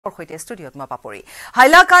সৈতে ষ্টুডিঅত মই পাপৰি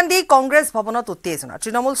হাইলাকান্দি কংগ্ৰেছ ভৱনত উত্তেজনা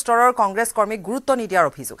তৃণমূল স্তৰৰ কংগ্ৰেছ কৰ্মীক গুৰুত্ব নিদিয়াৰ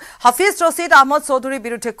অভিযোগ হাফিজ ৰছিদ আহমদ চৌধুৰীৰ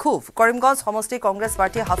বিৰুদ্ধে ক্ষোভ কৰিমগঞ্জ সমষ্টি কংগ্ৰেছ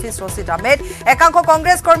পাৰ্টি হাফিজ ৰছিদ আহমেদ একাংশ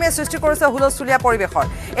কংগ্ৰেছ কৰ্মীয়ে সৃষ্টি কৰিছে হুলস্থুলীয়া পৰিৱেশৰ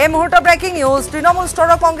এই মুহূৰ্তৰ ব্ৰেকিং নিউজ তৃণমূল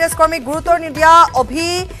স্তৰৰ কংগ্ৰেছ কৰ্মীক গুৰুত্ব নিদিয়া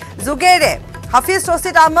অভিযোগেৰে হাফিজ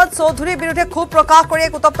ৰছিদ আহমদ চৌধুৰীৰ বিৰুদ্ধে ক্ষোভ প্ৰকাশ কৰি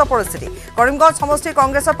এক উত্তপ্ত পৰিস্থিতি কৰিমগঞ্জ সমষ্টি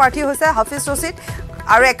কংগ্ৰেছৰ প্ৰাৰ্থী হৈছে হাফিজ ৰছিদ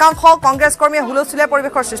আৰু একাংশ কংগ্ৰেছ কৰ্মীয়ে হুলস্থুলীয়া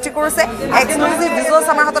পৰিৱেশৰ সৃষ্টি কৰিছে এক্সক্লুসিভ ভিজুৱেলছ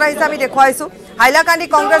আমাৰ হাতত আহিছে আমি দেখুৱাইছো হাইলাকান্দি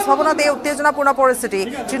কংগ্ৰেছ ভৱনত এই উত্তেজনাপূৰ্ণ পৰিস্থিতি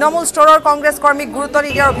তৃণমূল স্তৰৰ কংগ্ৰেছ কৰ্মীক গুৰুত্ব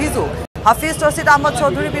নিদিয়াৰ অভিযোগ হাফিজ ৰছিদ আহমদ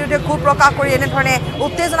চৌধুৰীৰ বিৰুদ্ধে ক্ষোভ প্ৰকাশ কৰি এনেধৰণে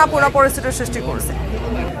উত্তেজনাপূৰ্ণ পৰিস্থিতিৰ সৃষ্টি কৰিছে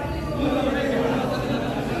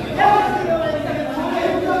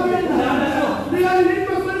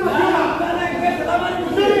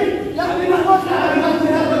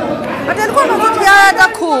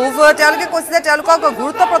তেওঁলোকে কৈছে যে তেওঁলোকক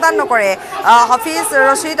গুৰুত্ব প্ৰদান নকৰে হাফিজ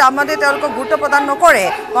ৰছিদ আহমদে তেওঁলোকক গুৰুত্ব প্ৰদান নকৰে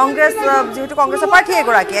কংগ্ৰেছ যেহেতু কংগ্ৰেছৰ প্ৰাৰ্থী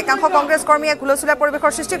এগৰাকী একাংশ কংগ্ৰেছ কৰ্মীয়ে হুলস্থুলীয়া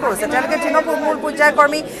পৰিৱেশৰ সৃষ্টি কৰিছে তেওঁলোকে তৃণমূল পৰ্যায়ৰ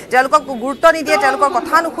কৰ্মী তেওঁলোকক গুৰুত্ব নিদিয়ে তেওঁলোকৰ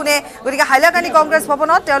কথা নুশুনে গতিকে হাইলাকান্দি কংগ্ৰেছ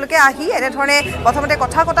ভৱনত তেওঁলোকে আহি এনেধৰণে প্ৰথমতে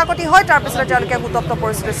কথা কটাকটি হয় তাৰপিছতে তেওঁলোকে উত্তপ্ত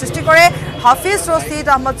পৰিস্থিতিৰ সৃষ্টি কৰে হাফিজ ৰছিদ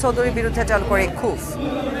আহমদ চৌধুৰীৰ বিৰুদ্ধে তেওঁলোকৰ এই ক্ষোভ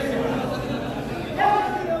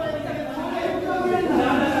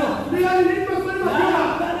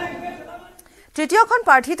তৃতীয়খন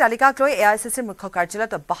প্ৰাৰ্থী তালিকাক লৈ AICCৰ মুখ্য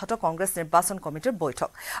কাৰ্যালয়ত অব্যাহত কংগ্ৰেছ নিৰ্বাচন কমিটিৰ বৈঠক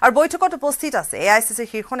আৰু বৈঠকত উপস্থিত আছে AICCৰ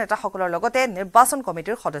শীৰ্ষ নেতাসকলৰ লগতে নিৰ্বাচন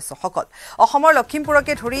কমিটিৰ সদস্যসকল অসমৰ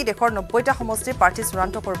লখিমপুৰকে ধৰি দেশৰ 90টা সমষ্টিৰ প্ৰাৰ্থী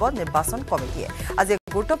চূড়ান্ত কৰিব নিৰ্বাচন কমিটিয়ে আজি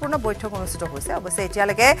গুৰুত্বপূৰ্ণ বৈঠক অনুষ্ঠিত হৈছে অৱশ্যে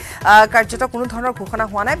এতিয়ালৈকে কাৰ্যত কোনো ধৰণৰ ঘোষণা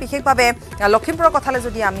হোৱা নাই বিশেষভাৱে লখিমপুৰৰ কথালৈ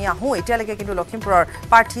যদি আমি আহোঁ এতিয়ালৈকে কিন্তু লখিমপুৰৰ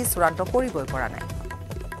প্ৰাৰ্থী চূড়ান্ত কৰিবই পৰা নাই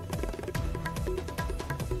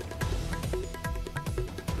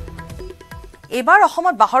এবাৰ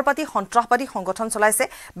অসমত বাহৰপাতি সন্ত্ৰাসবাদী সংগঠন চলাইছে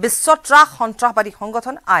বিশ্বত্ৰাস সন্ত্ৰাসবাদী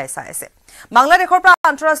সংগঠন AICCৰ বাংলাদেশৰ পৰা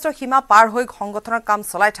আন্তঃৰাষ্ট্ৰীয় সীমা পাৰ হৈ সংগঠনৰ কাম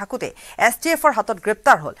চলাই থাকোতে STFৰ হাতত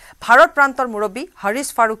গ্ৰেপ্তাৰ হ'ল ভাৰত প্ৰান্তৰ মুৰব্বী হৰিশ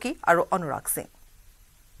ফাৰুকী আৰু অনুৰাগ সিং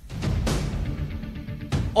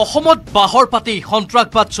অসমত বাহৰপাতি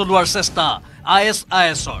সন্ত্ৰাসবাদ চলোৱাৰ চেষ্টা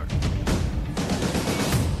AICCৰ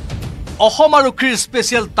অসম আৰক্ষীৰ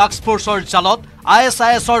স্পেচিয়েল টাস্ক ফ'ৰ্চৰ জালত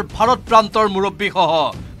AICCৰ ভাৰত প্ৰান্তৰ মুৰব্বী সহ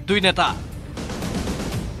দুই নেতা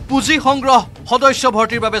পুঁজি সংগ্ৰহ সদস্য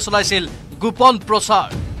ভৰ্তিৰ বাবে চলাইছিল গোপন প্ৰচাৰ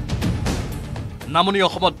নামনি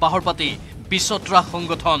অসমত বাহৰপাতি বিশ্বত্ৰাস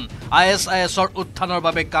সংগঠন AICCৰ উত্থানৰ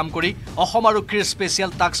বাবে কাম কৰি অসম আৰক্ষীৰ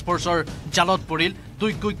স্পেচিয়েল টাস্ক ফ'ৰ্চৰ জালত পৰিল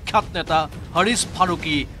দুই কুখ্যাত নেতা হৰিশ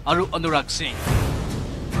ফাৰুকী আৰু অনুৰাগ সিং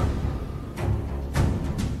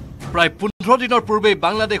প্ৰায় 15 দিনৰ পূৰ্বে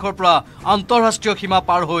বাংলাদেশৰ পৰা আন্তঃৰাষ্ট্ৰীয় সীমা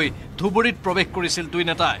পাৰ হৈ ধুবুৰীত প্ৰৱেশ কৰিছিল দুই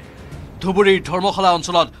নেতাই ধুবুৰীৰ ধৰ্মশালা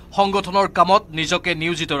অঞ্চলত সংগঠনৰ কামত নিজকে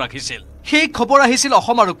নিয়োজিত ৰাখিছিল সেই খবৰ আহিছিল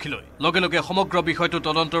অসম আৰক্ষীলৈ লগে লগে সমগ্ৰ বিষয়টো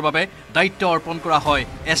তদন্তৰ বাবে দায়িত্ব অৰ্পণ কৰা হয়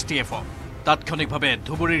STFক তাৎক্ষণিকভাৱে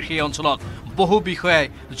ধুবুৰীৰ সেই অঞ্চলত বহু বিষয়াই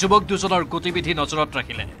যুৱক দুজনৰ গতিবিধি নজৰত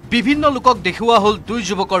ৰাখিলে বিভিন্ন লোকক দেখুওৱা হ'ল দুই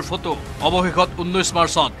যুৱকৰ ফটো অৱশেষত 19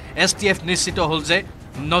 মাৰ্চত STF নিশ্চিত হ'ল যে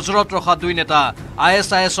নজৰত ৰখা দুই নেতা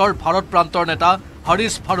AICCৰ ভাৰত প্ৰান্তৰ নেতা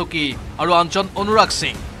হৰিশ ফাৰুকী আৰু আনজন অনুৰাগ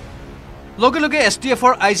সিং লগে লগে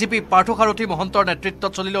STFৰ IGP পাৰ্থসাৰথী মহন্তৰ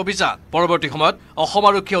নেতৃত্বত চলিল অভিযান পৰৱৰ্তী সময়ত অসম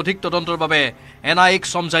আৰক্ষী অধিক তদন্তৰ বাবে NIAক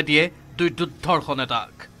সমজাই দিয়ে দুই দুৰ্ধৰ্ষ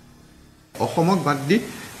নেতাক অসমক বাদ দি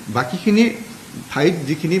বাকিখিনি ঠাইত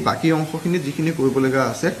যিখিনি বাকি অংশখিনি যিখিনি কৰিবলগা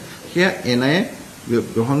আছে সেয়া NIA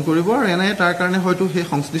গ্ৰহণ কৰিব আৰু NIA তাৰ কাৰণে হয়তো সেই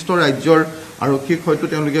সংশ্লিষ্ট ৰাজ্যৰ আৰক্ষীক হয়তো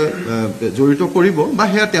তেওঁলোকে জড়িত কৰিব বা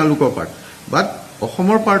সেয়া তেওঁলোকৰ পাৰ্ট বাট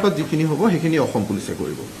অসমৰ পাৰ্টত যিখিনি হ'ব সেইখিনি অসম পুলিচে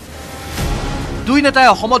কৰিব দুই নেতাই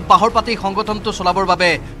অসমত বাহৰপাতি সংগঠনটো চলাবৰ বাবে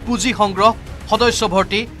পুঁজি সংগ্ৰহ সদস্য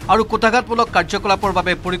ভৰ্তি আৰু কোটাঘাটমূলক কাৰ্যকলাপৰ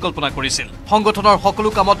বাবে পৰিকল্পনা কৰিছিল সংগঠনৰ সকলো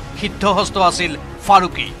কামত সিদ্ধহস্ত আছিল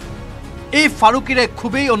ফাৰুকী এই ফাৰুকীৰে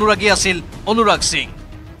খুবেই অনুৰাগী আছিল অনুৰাগ সিং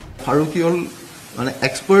ফাৰুকী হ'ল মানে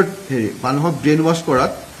এক্সপাৰ্ট মানুহক ব্ৰেইন ৱাছ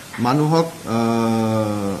কৰাত মানুহক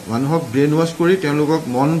ব্ৰেইন ৱাছ কৰি তেওঁলোকক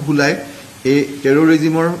মন ভুলাই এই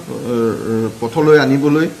টেৰৰিজিমৰ পথলৈ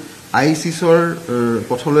আনিবলৈ ICCৰ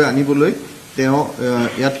পথলৈ আনিবলৈ তেওঁ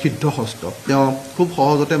ইয়াত সিদ্ধহস্ত তেওঁ খুব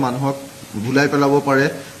সহজতে মানুহক ভুলাই পেলাব পাৰে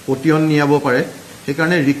পটিয়ন নিয়াব পাৰে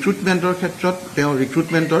সেইকাৰণে ৰিক্ৰুটমেণ্টৰ ক্ষেত্ৰত তেওঁ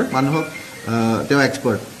ৰিক্ৰুটমেণ্টৰ মানুহক তেওঁ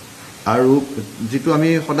এক্সপাৰ্ট আৰু যিটো আমি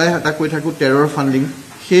সদায় এটা কৈ থাকোঁ টেৰৰ ফাণ্ডিং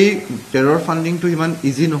সেই টেৰৰ ফাণ্ডিংটো ইমান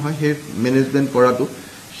ইজি নহয় সেই মেনেজমেণ্ট কৰাটো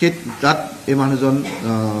সেই তাত এই মানুহজন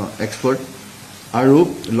এক্সপাৰ্ট আৰু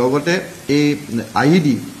লগতে এই IED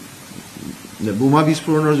বোমা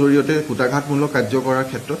বিস্ফোৰণৰ জৰিয়তে কোটাঘাটমূলক কাৰ্য কৰাৰ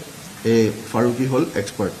ক্ষেত্ৰত এই ফাৰুকী হ'ল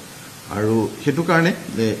এক্সপাৰ্ট আৰু সেইটো কাৰণে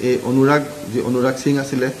এই অনুৰাগ সিং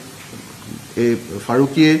আছিলে এই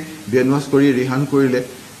ফাৰুকীয়ে ব্ৰেইনৱাছ কৰি ৰিহান কৰিলে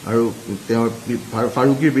আৰু তেওঁ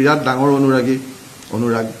ফাৰুকীৰ বিৰাট ডাঙৰ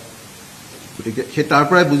অনুৰাগ গতিকে সেই তাৰ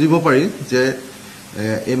পৰাই বুজিব পাৰি যে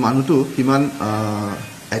এই মানুহটো কিমান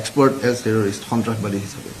এক্সপাৰ্ট এজ টেৰৰিষ্ট সন্ত্ৰাসবাদী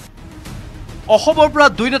হিচাপে অসমৰ পৰা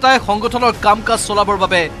দুই নেতাই সংগঠনৰ কাম কাজ চলাবৰ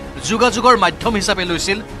বাবে যোগাযোগৰ মাধ্যম হিচাপে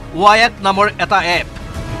লৈছিল ৱায়াক নামৰ এটা এপ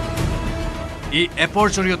এই এপৰ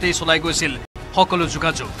জৰিয়তেই চলাই গৈছিল সকলো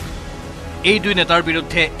যোগাযোগ এই দুই নেতাৰ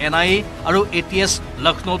বিৰুদ্ধে NIA আৰু ATS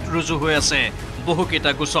লক্ষ্ণৌত ৰুজু হৈ আছে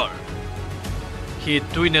বহুকেইটা গোচৰ সেই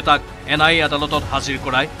দুই নেতাক NIA আদালতত হাজিৰ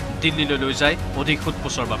কৰাই দিল্লীলৈ লৈ যায় অধিক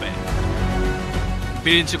সোধপোছৰ বাবে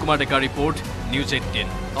Birendra Kumar Deka report News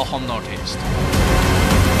 18 Assam north east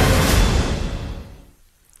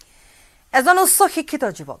এজন উচ্চ শিক্ষিত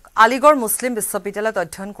যুৱক আলিগড় মুছলিম বিশ্ববিদ্যালয়ত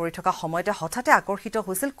অধ্যয়ন কৰি থকা সময়তে হঠাতে আকৰ্ষিত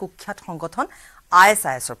হৈছিল কুখ্যাত সংগঠন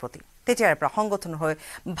AICCৰ প্ৰতি তেতিয়াৰ পৰা সংগঠনৰ হৈ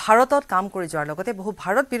ভাৰতত কাম কৰি যোৱাৰ লগতে বহু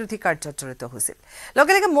ভাৰত বিৰোধী কাৰ্যত জড়িত হৈছিল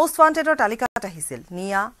লগে লগে মোষ্ট ৱান্টেডৰ তালিকাত আহিছিল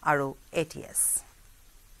নিয়া আৰু ATS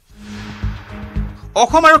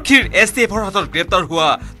অসম আৰক্ষীৰ STFৰ হাতত গ্ৰেপ্তাৰ হোৱা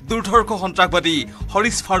দুৰ্ধৰ্ষ সন্ত্ৰাসবাদী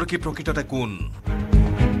হৰিশ ফাৰুকী প্ৰকৃততে কোন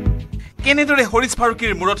কেনেদৰে হৰিশ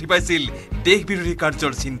ফাৰুকীৰ মূৰত হিপাইছিল দেশ বিৰোধী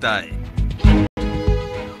কাৰ্যৰ চিন্তাই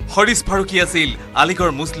হৰিশ ফাৰুকী আছিল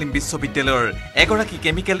আলিগড় মুছলিম বিশ্ববিদ্যালয়ৰ এগৰাকী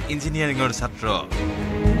কেমিকেল ইঞ্জিনিয়াৰিঙৰ ছাত্ৰ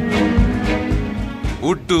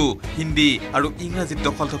উৰ্দু হিন্দী আৰু ইংৰাজীত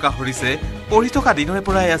দখল থকা হৰিছে পঢ়ি থকা দিনৰে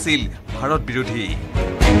পৰাই আছিল ভাৰত বিৰোধী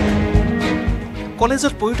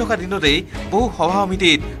কলেজত পঢ়ি থকা দিনতেই বহু সভা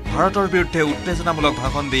সমিতিত ভাৰতৰ বিৰুদ্ধে উত্তেজনামূলক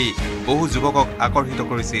ভাষণ দি বহু যুৱকক আকৰ্ষিত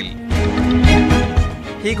কৰিছিল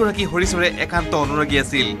সেইগৰাকী হৰিশৰে একান্ত অনুৰাগী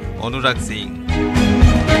আছিল অনুৰাগ সিং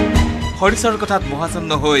হৰিশৰ কথাত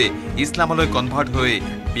মহাচন্ন হৈ ইছলামলৈ কনভাৰ্ট হৈ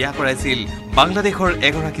বিয়া কৰাইছিল বাংলাদেশৰ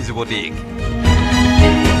এগৰাকী যুৱতীক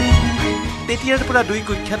তেতিয়াৰ পৰা দুই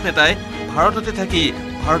কুখ্যাত নেতাই ভাৰততে থাকি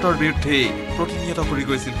ভাৰতৰ বিৰুদ্ধে প্ৰতিনিয়ত কৰি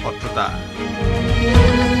গৈছিল শত্ৰুতা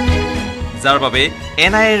যাৰ বাবে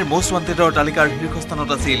NIAৰ মোষ্ট ৱান্টেডৰ তালিকাৰ শীৰ্ষস্থানত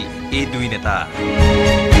আছিল এই দুই নেতা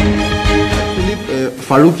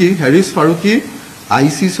হৰিশ ফাৰুকী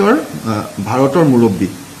ICCৰ ভাৰতৰ মুৰব্বী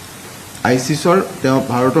ICCৰ তেওঁ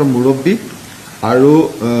ভাৰতৰ মুৰব্বী আৰু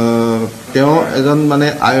তেওঁ এজন মানে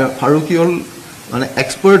ফাৰুকী হ'ল মানে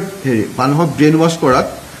এক্সপাৰ্ট মানুহক ব্ৰেইন ৱাছ কৰাত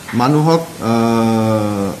মানুহক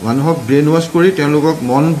ব্ৰেইন ৱাছ কৰি তেওঁলোকক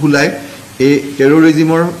মন ভুলাই এই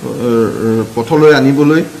টেৰৰিজিমৰ পথলৈ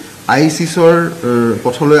আনিবলৈ ICCৰ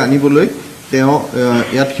পথলৈ আনিবলৈ তেওঁ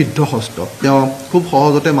ইয়াত সিদ্ধহস্ত তেওঁ খুব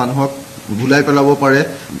সহজতে মানুহক ভুলাই পেলাব পাৰে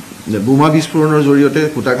বোমা বিস্ফোৰণৰ জৰিয়তে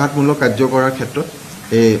কুটাঘাতমূলক কাৰ্য কৰাৰ ক্ষেত্ৰত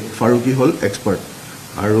এই ফাৰুকী হ'ল এক্সপাৰ্ট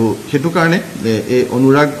আৰু সেইটো কাৰণে এই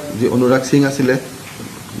অনুৰাগ সিং আছিলে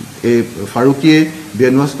এই ফাৰুকীয়ে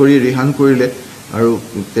ব্ৰেইন ৱাছ কৰি ৰিহান কৰিলে আৰু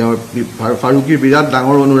তেওঁ ফাৰুকীৰ বিৰাট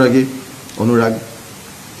ডাঙৰ অনুৰাগ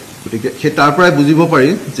গতিকে সেই তাৰ পৰাই বুজিব পাৰি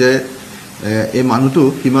যে এই মানুহটো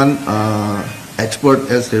কিমান এক্সপাৰ্ট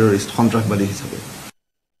এজ টেৰৰিষ্ট সন্ত্ৰাসবাদী হিচাপে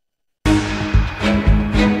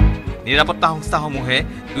নিৰাপত্তা সংস্থাসমূহে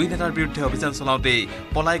দুই নেতাৰ বিৰুদ্ধে অভিযান চলাওঁতে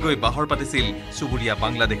পলাই গৈ বাহৰ পাতিছিল চুবুৰীয়া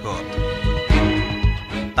বাংলাদেশত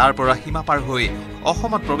তাৰ পৰা সীমা পাৰ হৈ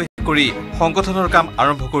অসমত প্ৰৱেশ কৰি সংগঠনৰ কাম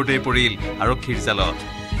আৰম্ভ কৰোঁতে পৰিল আৰক্ষীৰ জালত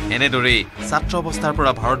এনেদৰে ছাত্ৰ অৱস্থাৰ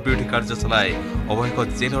পৰা ভাৰত বিৰোধী কাৰ্য চলাই অৱশেষত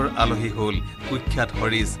জেলৰ আলহী হ'ল কুখ্যাত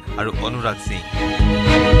হৰিশ আৰু অনুৰাগ সিং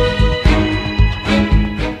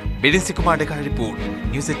বীৰেন্দ্ৰ কুমাৰ ডেকাৰ report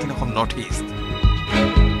News 18 Assam north east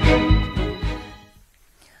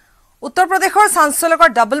উত্তৰ প্ৰদেশৰ চাঞ্চল্যকৰ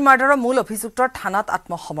ডাবল মাৰ্ডাৰৰ মূল অভিযুক্তৰ থানাত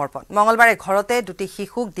আত্মসমৰ্পণ মঙলবাৰে ঘৰতে দুটি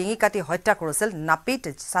শিশুক ডিঙি কাটি হত্যা কৰিছিল নাপিত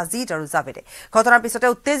সাজিদ আৰু জাভেদে ঘটনাৰ পিছতে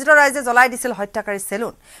উত্তেজিত ৰাইজে জ্বলাই দিছিল হত্যাকাৰী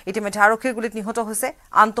সেলুন ইতিমধ্যে আৰক্ষীৰ গুলীত নিহত হৈছে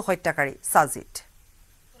আনটো হত্যাকাৰী সাজিদ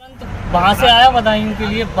वहाँ से आया बदायूं के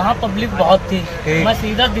लिए वहाँ पब्लिक बहुत थी मैं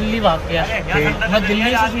सीधा दिल्ली भाग गया मैं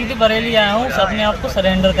दिल्ली से सीधे बरेली आया हूँ अपने आप को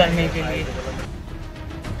सरेंडर करने के लिए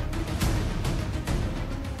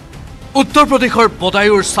উত্তৰ প্ৰদেশৰ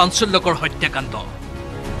বদায়ুৰ চাঞ্চল্যকৰ হত্যাকাণ্ড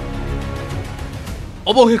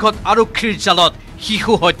অৱশেষত আৰক্ষীৰ জালত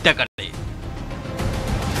শিশু হত্যাকাৰী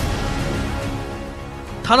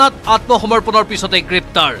থানাত আত্মসমৰ্পণৰ পিছতে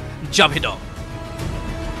গ্ৰেপ্তাৰ জাভেদ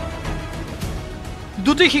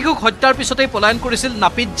দুটি শিশুক হত্যাৰ পিছতে পলায়ন কৰিছিল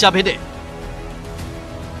নাপিত জাভেদে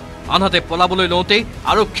আনহাতে পলাবলৈ লওঁতে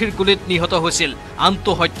আৰক্ষীৰ গুলীত নিহত হৈছিল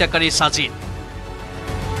আনটো হত্যাকাৰী সাজিদ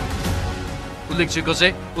উল্লেখযোগ্য যে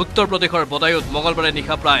উত্তৰ প্ৰদেশৰ বদায়ুত মঙলবাৰে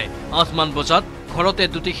নিশা প্ৰায় 8 মান বজাত ঘৰতে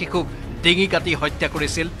দুটি শিশুক ডিঙি কাটি হত্যা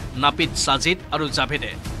কৰিছিল নাপিত সাজিদ আৰু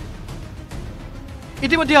জাভেদে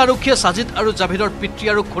ইতিমধ্যে আৰক্ষীয়ে সাজিদ আৰু জাভেদৰ পিতৃ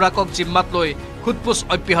আৰু খুৰাকক জিম্মাত লৈ খুদপুছ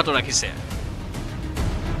অব্যাহত ৰাখিছে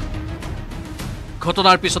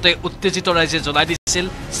ঘটনাৰ পিছতে উত্তেজিত ৰাইজে জ্বলাই দিছিল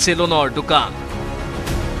সেলুনৰ দোকান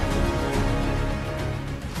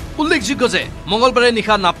উল্লেখযোগ্য যে মঙলবাৰে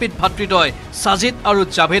নিশা নাপিত ভাতৃদ্বয় সাজিদ আৰু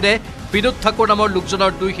জাভেদে বিনোদ ঠাকুৰ নামৰ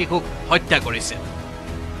লোকজনৰ 2 শিশুক হত্যা কৰিছিল।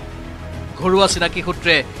 ঘৰুৱা চিনাকি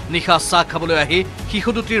সূত্ৰে নিশা চাহ খাবলৈ আহি শিশু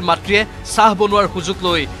দুটিৰ মাতৃয়ে চাহ বনোৱাৰ সুযোগ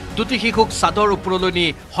লৈ 2টি শিশুক চাদৰ ওপৰলৈ নি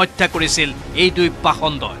হত্যা কৰিছিল এই 2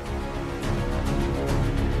 পাখণ্ডই।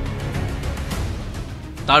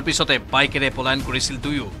 তাৰ পিছতে বাইকেৰে পলায়ন কৰিছিল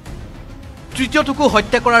দুয়ো। তৃতীয়টোকো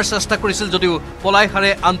হত্যা কৰাৰ চেষ্টা কৰিছিল যদিও পলাই হাৰে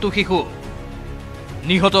আনটো শিশু।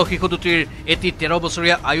 নিহত শিশু দুটিৰ এটি 13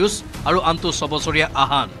 বছৰীয়া আয়ুষ আৰু আনটো 6 বছৰীয়া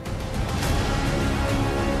আহান।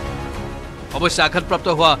 অৱশ্যে আঘাতপ্ৰাপ্ত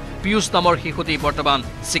হোৱা পিয়ুষ নামৰ শিশুটি বৰ্তমান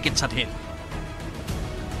চিকিৎসাধীন।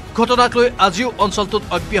 ঘটনাক লৈ আজিও অঞ্চলটোত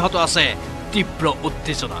অব্যাহত আছে তীব্ৰ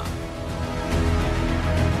উত্তেজনা।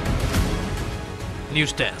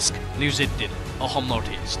 News desk, news 18 Assam north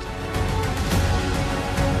east.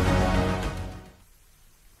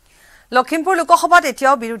 Lakhimpur লোকসভাত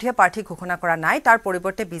এতিয়াও বিৰোধীয়ে প্ৰাৰ্থী ঘোষণা কৰা নাই। তাৰ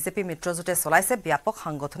পৰিৱৰ্তে বিজেপি মিত্ৰজোঁটে চলাইছে ব্যাপক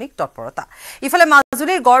সাংগঠনিক তৎপৰতা। ইফালে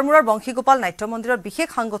মাজুলীৰ গড়মূৰৰ বংশীগোপাল নাট্য মন্দিৰত বিশেষ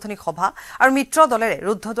সাংগঠনিক সভা আৰু মিত্ৰ দলেৰে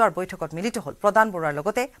ৰুদ্ধদ্বাৰ বৈঠকত মিলিত হ'ল প্ৰধান বৰুৱাৰ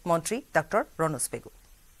লগতে মন্ত্ৰী ডক্টৰ ৰণোজ পেগু।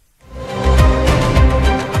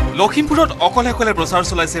 লখিমপুৰত অকলে অকলে প্ৰচাৰ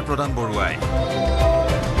চলাইছে প্ৰধান বৰুৱাই।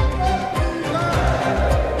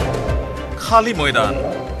 খালী ময়দান,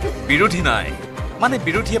 বিৰোধী নাই, মানে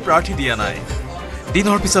বিৰোধীয়ে প্ৰাৰ্থী দিয়া নাই।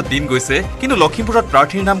 দিনৰ পিছত দিন গৈছে, কিন্তু লখিমপুৰত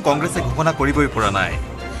প্ৰাৰ্থীৰ নাম কংগ্ৰেছে ঘোষণা কৰিবই পৰা নাই।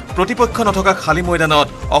 প্ৰতিপক্ষ নথকা খালী ময়দানত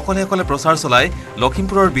অকলে অকলে প্ৰচাৰ চলাই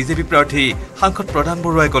লখিমপুৰৰ বিজেপি প্ৰাৰ্থী সাংসদ প্ৰধান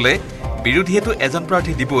বৰুৱাই ক'লে, বিৰোধীয়েতো এজন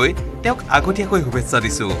প্ৰাৰ্থী দিবই, তেওঁক আগতীয়াকৈ শুভেচ্ছা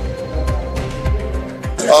দিছোঁ।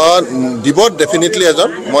 দিব ডেফিনেটলি এজন,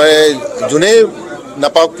 মই যোনেই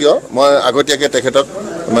নাপাওক কিয় মই আগতীয়াকৈ তেখেতক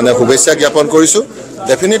মানে শুভেচ্ছা জ্ঞাপন কৰিছোঁ।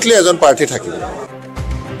 ডেফিনেটলি এজন প্ৰাৰ্থী থাকিব।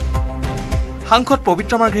 সাংসদ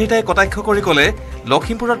পবিত্ৰ মাৰ্ঘেৰিটাই কটাক্ষ কৰি ক'লে,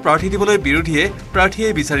 লখিমপুৰত প্ৰাৰ্থী দিবলৈ প্ৰাৰ্থীয়ে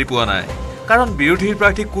বিচাৰি পোৱা নাই, কাৰণ বিৰোধীৰ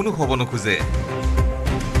প্ৰাৰ্থী কোনো হ'ব নোখোজে।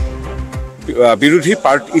 বিৰোধী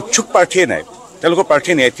ইচ্ছুক প্ৰাৰ্থীয়ে নাই, তেওঁলোকৰ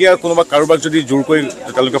প্ৰাৰ্থী নাই। এতিয়া কোনোবা কাৰোবাক যদি জোৰ কৰি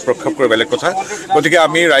তেওঁলোকে প্ৰক্ষেপ কৰে বেলেগ কথা। গতিকে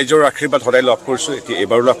আমি ৰাইজৰ আশীৰ্বাদ সদায় লাভ কৰিছোঁ, এতিয়া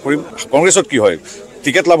এইবাৰো লাভ কৰিম। কংগ্ৰেছত কি হয়,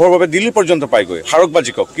 টিকেট লাভৰ বাবে দিল্লী পৰ্যন্ত পাইগৈ, হাৰক বা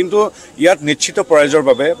জিকক। কিন্তু ইয়াত নিশ্চিত পৰাজয়ৰ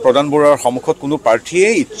বাবে প্ৰধান বৰুৱাৰ সন্মুখত কোনো প্ৰাৰ্থীয়ে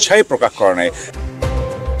ইচ্ছাই প্ৰকাশ কৰা নাই।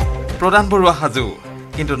 প্ৰধান বৰুৱা সাজু,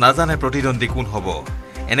 কিন্তু নাজানে প্ৰতিদ্বন্দ্বী কোন হ'ব।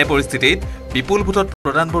 এনে পৰিস্থিতিত বিপুল ভোটত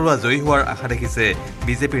প্ৰধান বৰুৱা জয়ী হোৱাৰ আশা দেখিছে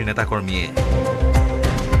বিজেপিৰ নেতাকৰ্মীয়ে।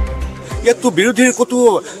 ইয়াততো বিৰোধীৰ ক'তো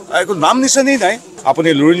একো নাম নিচানেই নাই। আপুনি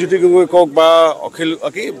লুৰিণজ্যোতি গগৈ কওক বা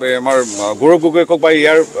আমাৰ গৌৰৱ গগৈ কওক বা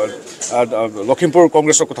ইয়াৰ লখিমপুৰ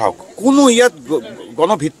কংগ্ৰেছৰ কথা হওক, কোনো ইয়াত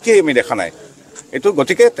গণভিত্তিয়ে আমি দেখা নাই। এইটো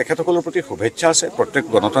গতিকে তেখেতসকলৰ প্ৰতি শুভেচ্ছা আছে, প্ৰত্যেক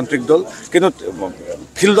গণতান্ত্ৰিক দল, কিন্তু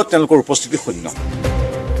ফিল্ডত তেওঁলোকৰ উপস্থিতি শূন্য।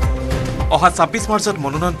 অহা 26 মাৰ্চত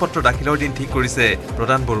মনোনয়ন পত্ৰ দাখিলৰ দিন ঠিক কৰিছে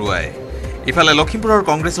প্ৰধান বৰুৱাই। ইফালে লখিমপুৰৰ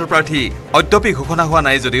কংগ্ৰেছৰ প্ৰাৰ্থী অদ্যপি ঘোষণা হোৱা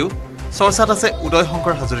নাই যদিও চৰ্চাত আছে উদয়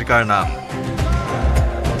শংকৰ হাজৰিকাৰ নাম।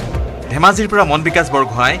 ধেমাজিৰ পৰা মন বিকাশ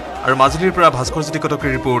বৰগোহাঁই আৰু মাজুলীৰ পৰা Bhaskarjyoti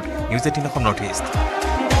কটকীৰ report, news 18 Assam north east.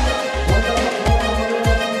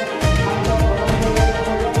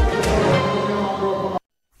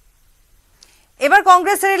 এবাৰ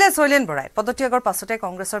কংগ্ৰেছ এৰিলে শৈলেন বৰাই। পদত্যাগৰ পাছতে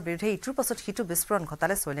কংগ্ৰেছৰ বিৰুদ্ধে ইটোৰ পাছত সিটো বিস্ফোৰণ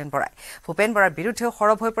ঘটালে শৈলেন বৰাই। ভূপেন বৰাৰ বিৰুদ্ধেও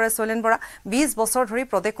সৰব হৈ পৰে শৈলেন বৰা। 20 বছৰ ধৰি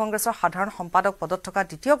প্ৰদেশ কংগ্ৰেছৰ সাধাৰণ সম্পাদক পদত থকা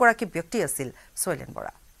দ্বিতীয়গৰাকী ব্যক্তি আছিল শৈলেন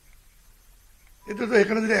বৰা। এইটোতো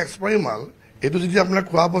এখানে যদি এক্সপায়াৰি মাল, এইটো যদি আপোনাৰ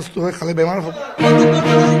খোৱা বস্তু হয় খালে বেমাৰ হ'ব।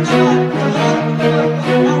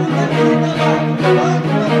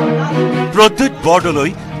 প্ৰদ্যুৎ বৰদলৈ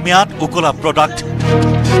ম্যাদ উকলা প্ৰডাক্ট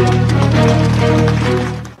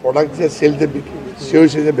যে চেল যে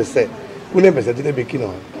চিঞৰিছে যে বেচে, কোনে বেচে যেতিয়া বিক্ৰী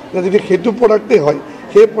নহয়। যদি সেইটো প্ৰডাক্টেই হয়,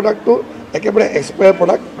 সেই প্ৰডাক্টটো একেবাৰে এক্সপায়াৰ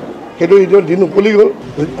প্ৰডাক্ট, সেইটো নিজৰ দিন উকলি গ'ল।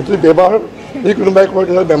 যদি ব্যৱহাৰ যদি কোনোবাই কৰে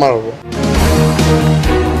তেতিয়াহ'লে বেমাৰ হ'ব।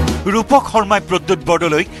 ৰূপক শৰ্মাই প্ৰদ্যুৎ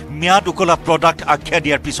বৰদলৈক ম্যাদ উকলা প্ৰডাক্ট আখ্যা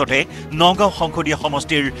দিয়াৰ পিছতে নগাঁও সংসদীয়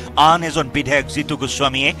সমষ্টিৰ আন এজন বিধায়ক জিতু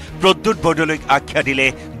গোস্বামীয়ে প্ৰদ্যুৎ বৰদলৈক আখ্যা দিলে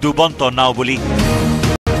দুবন্ত নাও বুলি।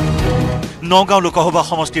 নগাঁও লোকসভা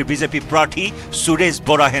সমষ্টিৰ বিজেপি প্ৰাৰ্থী সুৰেশ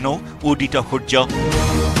বৰা হেনো উদিত সূৰ্য।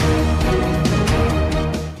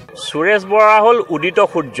 সুৰেশ বৰা হ'ল উদিত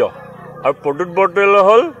সূৰ্য আৰু প্ৰদ্যুৎ বৰদলৈ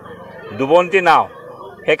হ'ল দুবন্তী নাও।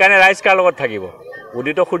 সেইকাৰণে ৰাইজ কাৰ লগত থাকিব?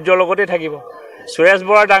 উদিত সূৰ্যৰ লগতে থাকিব। সুৰেশ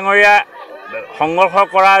বৰা ডাঙৰীয়া সংঘৰ্ষ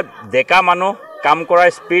কৰা ডেকা মানুহ, কাম কৰাৰ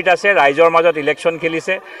স্পিৰিট আছে, ৰাইজৰ মাজত ইলেকশ্যন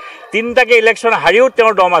খেলিছে। 3টাকে ইলেকশ্যন হাৰিও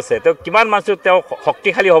তেওঁৰ দম আছে। তেওঁ কিমান মানুহ তেওঁ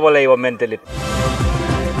শক্তিশালী হ'ব লাগিব মেণ্টেলিটি।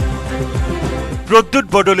 প্ৰদ্যুৎ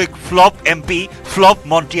বৰদলৈক ফ্লপ MP, ফ্লপ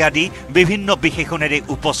মন্ত্ৰী আদি বিভিন্ন বিশেষণেৰে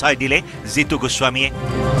উপচাই দিলে জিতু গোস্বামীয়ে।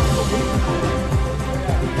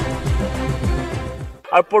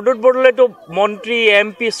 আৰু প্ৰদ্যুৎ বৰদলৈতো মন্ত্ৰী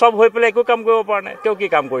MP সব হৈ পেলাই একো কাম কৰিব পৰা নাই তেওঁ কি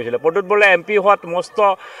কাম কৰিছিলে প্ৰদ্যুৎ বৰদলৈ MP হোৱাত মস্ত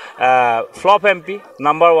ফ্লপ MP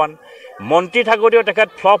নাম্বাৰ 1 মন্ত্ৰী থাকোঁতেও তেখেত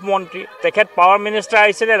ফ্লপ মন্ত্ৰী তেখেত পাৱাৰ মিনিষ্টাৰ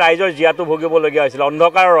আহিছিলে ৰাইজৰ জিয়াটো ভুগিবলগীয়া হৈছিলে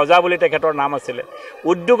অন্ধকাৰৰ ৰজা বুলি তেখেতৰ নাম আছিলে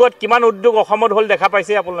উদ্যোগত কিমান উদ্যোগ অসমত হ'ল দেখা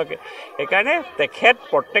পাইছে আপোনালোকে সেইকাৰণে তেখেত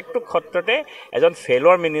প্ৰত্যেকটো ক্ষেত্ৰতে এজন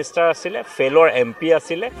ফেলৰ মিনিষ্টাৰ আছিলে ফেলৰ MP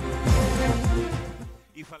আছিলে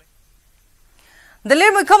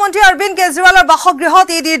দিল্লীৰ মুখ্যমন্ত্ৰী অৰবিন্দ কেজৰিৱালৰ বাসগৃহত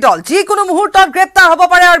ইডিৰ দল যিকোনো মুহূৰ্তত গ্ৰেপ্তাৰ হ'ব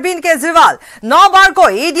পাৰে অৰবিন্দ কেজৰিৱাল 9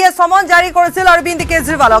 বাৰকৈ ইডিয়ে সমন জাৰি কৰিছিল অৰবিন্দ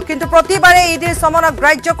কেজৰিৱালক কিন্তু প্ৰতিবাৰে ইডিৰ সমন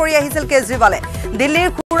অগ্ৰাহ্য কৰি আহিছিল কেজৰিৱালে দিল্লীৰ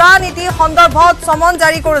খুৰা নীতি সন্দৰ্ভত সমন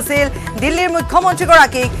জাৰি কৰিছিল দিল্লীৰ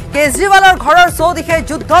মুখ্যমন্ত্ৰীগৰাকীক কেজৰিৱালৰ ঘৰৰ চৌদিশে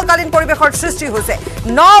যুদ্ধকালীন পৰিৱেশৰ সৃষ্টি হৈছে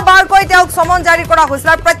 9 বাৰকৈ তেওঁক সমন জাৰি কৰা হৈছিল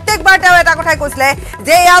আৰু প্ৰত্যেকবাৰ তেওঁ এটা কথাই কৈছিলে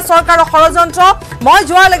যে এয়া চৰকাৰৰ ষড়যন্ত্ৰ মই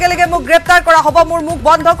যোৱাৰ লগে লগে মোক গ্ৰেপ্তাৰ কৰা হ'ব মোৰ মুখ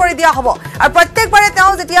বন্ধ কৰি দিয়া হ'ব আৰু প্ৰত্যেকবাৰে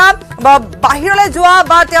তেওঁ যেতিয়া বাহিৰলৈ যোৱা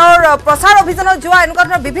বা তেওঁৰ প্ৰচাৰ অভিযানত যোৱা এনেকুৱা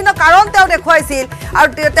ধৰণৰ বিভিন্ন কাৰণ তেওঁ দেখুৱাইছিল আৰু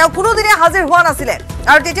তেওঁ কোনোদিনে হাজিৰ হোৱা নাছিলে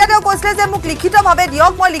আৰু তেতিয়া তেওঁ কৈছিলে যে মোক লিখিতভাৱে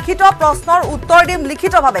দিয়ক মই লিখিত প্ৰশ্নৰ উত্তৰ দিম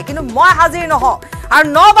লিখিতভাৱে কিন্তু মই হাজিৰ নহওঁ আৰু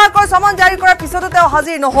 9 বাৰকৈ সমন জাৰি কৰাৰ পিছতো তেওঁ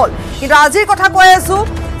হাজিৰ নহ'ল কিন্তু আজিৰ কথা কৈ আছো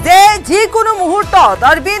যে যিকোনো মুহূৰ্তত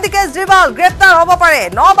অৰবিন্দ কেজৰিৱাল গ্ৰেপ্তাৰ হ'ব পাৰে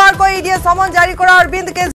 9 বাৰকৈ ইডিয়ে সমন জাৰি কৰা অৰবিন্দ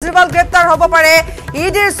কেজৰিৱাল গ্ৰেপ্তাৰ হ'ব পাৰে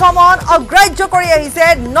ইডিৰ সমন অগ্ৰাহ্য কৰি আহিছে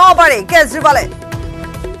 9 বাৰে কেজৰিৱালে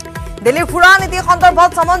দিল্লীৰ ফুৰা নীতি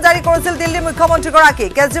সন্দৰ্ভত সমন জাৰি কৰিছিল দিল্লীৰ মুখ্যমন্ত্ৰীগৰাকী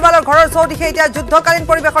কেজৰিৱালৰ ঘৰৰ চৌদিশে এতিয়া যুদ্ধকালীন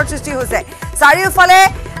পৰিৱেশৰ সৃষ্টি হৈছে চাৰিওফালে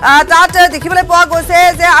তাত দেখিবলৈ পোৱা গৈছে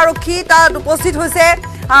যে আৰক্ষী তাত উপস্থিত হৈছে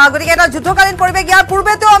গতিকে এটা যুদ্ধকালীন পৰিৱেশ ইয়াৰ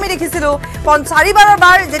পূৰ্বেতেও আমি দেখিছিলোঁ 4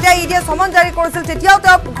 বাৰ যেতিয়া ইডিয়ে সমন জাৰি কৰিছিল তেতিয়াও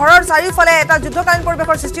তেওঁ ঘৰৰ চাৰিওফালে এটা যুদ্ধকালীন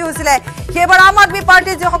পৰিৱেশৰ সৃষ্টি হৈছিলে সেইবাৰ আম আদমি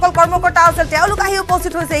পাৰ্টিৰ যিসকল কৰ্মকৰ্তা আছিল তেওঁলোক আহি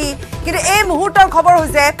উপস্থিত হৈছেহি কিন্তু এই মুহূৰ্তৰ খবৰ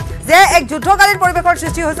হৈছে যে এক যুদ্ধকালীন পৰিৱেশৰ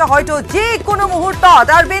সৃষ্টি হৈছে হয়তো যিকোনো মুহূৰ্তত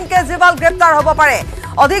অৰবিন্দ কেজৰিৱাল গ্ৰেপ্তাৰ হ'ব পাৰে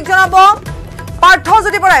অধিক জনাব পাৰ্থ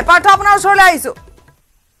জ্যোতি বৰাই পাৰ্থ আপোনাৰ ওচৰলৈ আহিছোঁ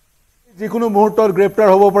যিকোনো মুহূৰ্তত গ্ৰেপ্তাৰ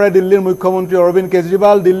হ'ব পাৰে দিল্লীৰ মুখ্যমন্ত্ৰী অৰবিন্দ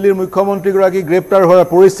কেজৰিৱাল দিল্লীৰ মুখ্যমন্ত্ৰীগৰাকী গ্ৰেপ্তাৰ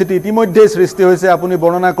হোৱাৰ পৰিস্থিতি ইতিমধ্যে সৃষ্টি হৈছে আপুনি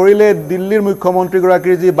বৰ্ণনা কৰিলে দিল্লীৰ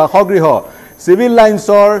মুখ্যমন্ত্ৰীগৰাকীৰ যি বাসগৃহ সিভিল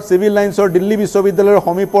লাইন্সৰ দিল্লী বিশ্ববিদ্যালয়ৰ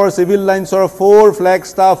সমীপৰ সিভিল লাইন্সৰ 4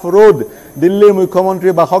 ফ্লেগষ্টাফ ৰোড দিল্লীৰ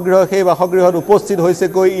মুখ্যমন্ত্ৰীৰ বাসগৃহ সেই বাসগৃহত উপস্থিত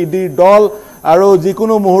হৈছেকৈ ইডিৰ দল আৰু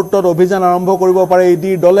যিকোনো মুহূৰ্তত অভিযান আৰম্ভ কৰিব পাৰে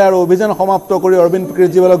ইডিৰ দলে আৰু অভিযান সমাপ্ত কৰি অৰবিন্দ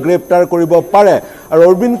কেজৰিৱালক গ্ৰেপ্তাৰ কৰিব পাৰে আৰু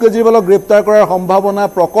অৰবিন্দ কেজৰিৱালক গ্ৰেপ্তাৰ কৰাৰ সম্ভাৱনা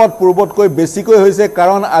প্ৰকট পূৰ্বতকৈ বেছিকৈ হৈছে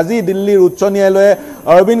কাৰণ আজি দিল্লীৰ উচ্চ ন্যায়ালয়ে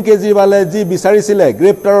অৰবিন্দ কেজৰিৱালে যি বিচাৰিছিলে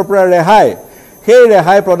গ্ৰেপ্তাৰৰ পৰা ৰেহাই সেই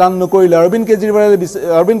ৰেহাই প্ৰদান নকৰিলে অৰবিন্দ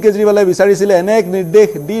কেজৰিৱালে বিচাৰিছিলে এনে এক নিৰ্দেশ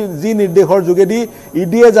যি নিৰ্দেশৰ যোগেদি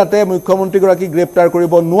ইডিয়ে যাতে মুখ্যমন্ত্ৰীগৰাকীক গ্ৰেপ্তাৰ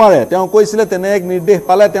কৰিব নোৱাৰে তেওঁ কৈছিলে তেনে এক নিৰ্দেশ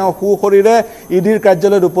পালে তেওঁ সুশৰীৰে ইডিৰ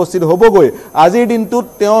কাৰ্যালয়ত উপস্থিত হ'বগৈ আজিৰ দিনটোত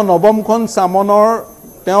তেওঁ নৱমখন চামনৰ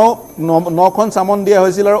তেওঁ 9খন চামন দিয়া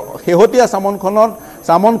হৈছিল আৰু শেহতীয়া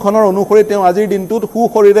চামনখনৰ অনুসৰি তেওঁ আজিৰ দিনটোত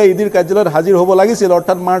সুশৰীৰে ইডিৰ কাৰ্যালয়ত হাজিৰ হ'ব লাগিছিল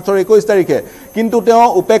অৰ্থাৎ মাৰ্চৰ 21 তাৰিখে কিন্তু তেওঁ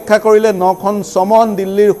উপেক্ষা কৰিলে 9খন সমন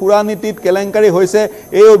দিল্লীৰ খুৰা নীতিত কেলেংকাৰী হৈছে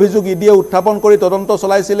এই অভিযোগ ইডিয়ে উত্থাপন কৰি তদন্ত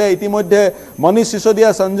চলাইছিলে ইতিমধ্যে মনীষ সিসোদিয়া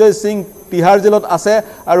সঞ্জয় সিং তিহাৰ জেলত আছে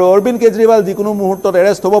আৰু অৰবিন্দ কেজৰিৱাল যিকোনো মুহূৰ্তত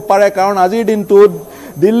এৰেষ্ট হ'ব পাৰে কাৰণ আজিৰ দিনটোত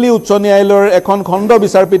দিল্লী উচ্চ ন্যায়ালয়ৰ এখন খণ্ড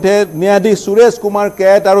বিচাৰপীঠে ন্যায়াধীশ সুৰেশ কুমাৰ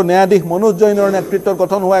কেত আৰু ন্যায়াধীশ মনোজ জৈনৰ নেতৃত্বত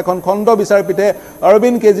গঠন হোৱা এখন খণ্ড বিচাৰপীঠে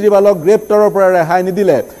অৰবিন্দ কেজৰিৱালক গ্ৰেপ্তাৰৰ পৰা ৰেহাই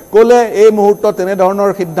নিদিলে ক'লে এই মুহূৰ্তত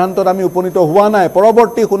তেনেধৰণৰ সিদ্ধান্তত আমি উপনীত হোৱা নাই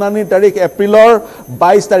পৰৱৰ্তী শুনানিৰ তাৰিখ এপ্ৰিলৰ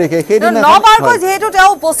 22 তাৰিখে সেইদিনা 9 বাৰকৈ যেহেতু তেওঁ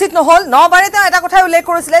উপস্থিত নহ'ল 9 বাৰে তেওঁ এটা কথাই উল্লেখ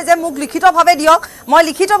কৰিছিলে যে মোক লিখিতভাৱে দিয়ক মই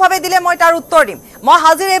লিখিতভাৱে দিলে মই তাৰ উত্তৰ দিম মই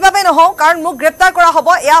হাজিৰ এইভাবে নহওঁ কাৰণ মোক গ্ৰেপ্তাৰ কৰা হ'ব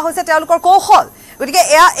এয়া হৈছে তেওঁলোকৰ কৌশল গতিকে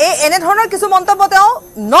এনে ধৰণৰ কিছু মন্তব্য তেওঁ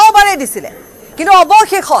 9 বাৰে দিছিলে কিন্তু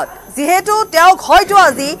অৱশেষত যেহেতু তেওঁক হয়তো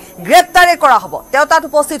আজি গ্ৰেপ্তাৰে কৰা হ'ব তেওঁ তাত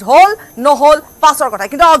উপস্থিত হ'ল নহ'ল পাছৰ কথা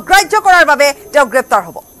কিন্তু অগ্ৰাহ্য কৰাৰ বাবে তেওঁ গ্ৰেপ্তাৰ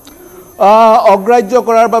হ'ব অগ্ৰাহ্য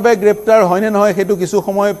কৰাৰ বাবে গ্ৰেপ্তাৰ হয়নে নহয় সেইটো কিছু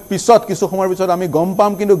সময়ৰ পিছত আমি গম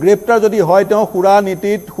পাম কিন্তু গ্ৰেপ্তাৰ যদি হয় তেওঁ খুৰা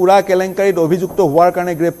নীতিত খুৰা কেলেংকাৰীত অভিযুক্ত হোৱাৰ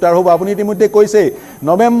কাৰণে গ্ৰেপ্তাৰ হ'ব আপুনি ইতিমধ্যে কৈছে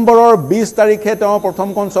নৱেম্বৰৰ 20 তাৰিখে তেওঁ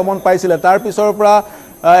প্ৰথমখন সমন পাইছিলে তাৰ পিছৰ পৰা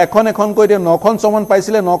এখনকৈ তেওঁ 9খন সমন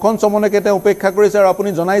পাইছিলে 9খন সমনকে তেওঁ উপেক্ষা কৰিছে আৰু আপুনি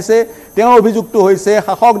জনাইছে তেওঁ অভিযুক্ত হৈছে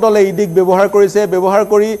শাসক দলে ইডিক ব্যৱহাৰ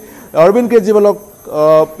কৰি অৰবিন্দ কেজৰিৱালক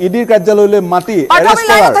ইডিৰ কাৰ্যালয়লৈ মাতি এৰেষ্ট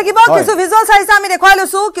কৰা থাকিব কিছু ভিজুৱেলছ আছে আমি দেখুৱাই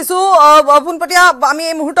লৈছো কিছু অপুনপটীয়া আমি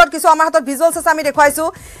এই মুহূৰ্তত কিছু আমাৰ হাতত ভিজুৱেলছ আছে আমি দেখুৱাইছো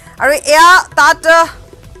আৰু এয়া তাত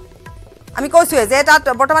আমি কৈছোৱে যে তাত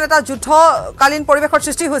বৰ্তমান এটা যুদ্ধকালীন পৰিৱেশৰ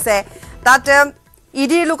সৃষ্টি হৈছে তাত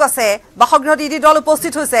ইডিৰ লোক আছে বাসগৃহত ইডি দল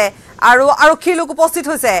উপস্থিত হৈছে আৰু আৰক্ষীৰ লোক উপস্থিত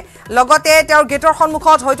হৈছে লগতে তেওঁৰ গেটৰ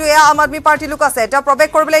সন্মুখত হয়তো এয়া আম আদমি পাৰ্টিৰ লোক আছে তেওঁ প্ৰৱেশ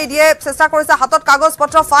কৰিবলৈ ইডিয়ে চেষ্টা কৰিছে হাতত কাগজ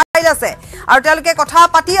পত্ৰ ফাইল ফাইল আছে আৰু তেওঁলোকে কথা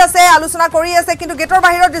পাতি আছে আলোচনা কৰি আছে কিন্তু গেটৰ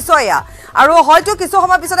বাহিৰৰ দৃশ্য এয়া আৰু হয়তো কিছু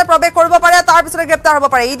সময় পিছতে প্ৰৱেশ কৰিব পাৰে তাৰ পিছতে গ্ৰেপ্তাৰ হ'ব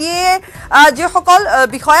পাৰে ইডিয়ে যিসকল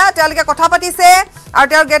বিষয়া তেওঁলোকে কথা পাতিছে আৰু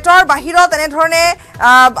তেওঁৰ গেটৰ বাহিৰত এনে ধৰণে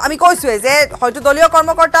আমি কৈছোৱে যে হয়তো দলীয়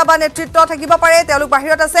কৰ্মকৰ্তা বা নেতৃত্ব থাকিব পাৰে তেওঁলোক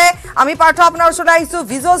বাহিৰত আছে আমি পাৰ্থ আপোনাৰ ওচৰলৈ আহিছো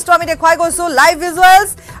ভিজুৱেলছটো আমি দেখুৱাই গৈছো লাইভ ভিজুৱেলছ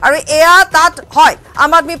আৰু এয়া তাত হয়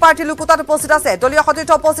আম আদমি পাৰ্টিৰ লোক তাত উপস্থিত আছে দলীয়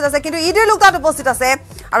সতীৰ্থ উপস্থিত আছে কিন্তু ইডিৰ লোক তাত উপস্থিত আছে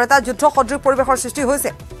আৰু এটা যুদ্ধ সদৃশ পৰিৱেশৰ সৃষ্টি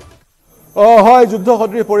হৈছে হয় যুদ্ধ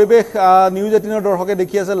সদৃশ পৰিৱেশ নিউজ 18 দৰ্শকে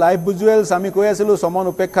দেখি আছে লাইভ ভিজুৱেলছ আমি কৈ আছিলো সমন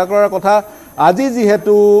উপেক্ষা কৰাৰ কথা আজি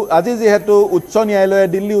যেহেতু উচ্চ ন্যায়ালয়ে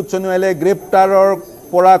দিল্লী উচ্চ ন্যায়ালয়ে গ্ৰেপ্তাৰৰ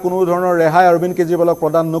পৰা কোনো ধৰণৰ ৰেহাই অৰবিন্দ কেজৰিৱালক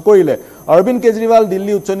প্ৰদান নকৰিলে অৰবিন্দ কেজৰিৱাল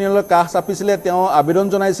দিল্লী উচ্চ ন্যায়ালয়ৰ কাষ চাপিছিলে তেওঁ আবেদন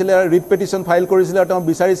জনাইছিলে ৰিট পিটিশ্যন ফাইল কৰিছিলে আৰু তেওঁ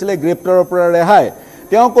বিচাৰিছিলে গ্ৰেপ্তাৰৰ পৰা ৰেহাই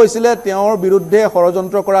তেওঁ কৈছিলে তেওঁৰ বিৰুদ্ধে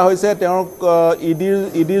ষড়যন্ত্ৰ কৰা হৈছে তেওঁক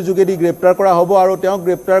ইডিৰ যোগেদি গ্ৰেপ্তাৰ কৰা হ'ব আৰু তেওঁক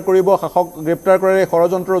গ্ৰেপ্তাৰ কৰিব শাসক গ্ৰেপ্তাৰ কৰে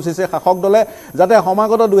ষড়যন্ত্ৰ ৰচিছে শাসক দলে যাতে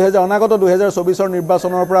অনাগত 2024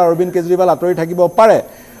 নিৰ্বাচনৰ পৰা অৰবিন্দ কেজৰিৱাল আঁতৰি থাকিব পাৰে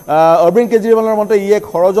অৰবিন্দ কেজৰিৱালৰ মতে ই এক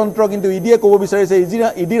ষড়যন্ত্ৰ কিন্তু ইডিয়ে ক'ব বিচাৰিছে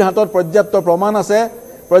ইডিৰ হাতত পৰ্যাপ্ত প্ৰমাণ আছে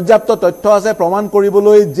পৰ্যাপ্ত তথ্য আছে প্ৰমাণ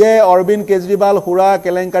কৰিবলৈ যে অৰবিন্দ কেজৰিৱাল হুৰা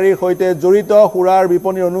কেলেংকাৰীৰ সৈতে জড়িত হুৰাৰ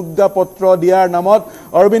বিপণীৰ অনুজ্ঞাপত্ৰ দিয়াৰ নামত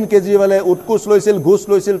অৰবিন্দ কেজৰিৱালে উৎকোচ লৈছিল ঘুষ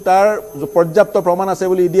লৈছিল তাৰ পৰ্যাপ্ত প্ৰমাণ আছে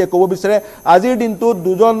বুলি ইডিয়ে ক'ব বিচাৰে আজিৰ দিনটোত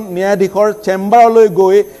দুজন ন্যায়াধীশৰ চেম্বাৰলৈ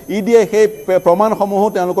গৈ ইডিয়ে সেই প্ৰমাণসমূহ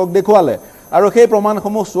তেওঁলোকক দেখুৱালে আৰু সেই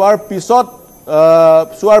প্ৰমাণসমূহ চোৱাৰ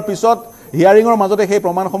পিছত হিয়াৰিঙৰ মাজতে সেই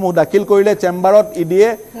প্ৰমাণসমূহ দাখিল কৰিলে চেম্বাৰত ইডিয়ে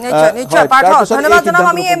নিশ্চয় ধন্যবাদ জনাম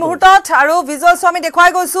আমি এই মুহূৰ্তত আৰু ভিজুৱেলছ আমি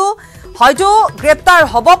দেখুৱাই গৈছো হয়তো গ্ৰেপ্তাৰ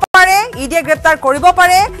হ'ব পাৰে ইডিয়ে গ্ৰেপ্তাৰ কৰিব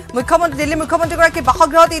পাৰে দিল্লী মুখ্যমন্ত্ৰীগৰাকী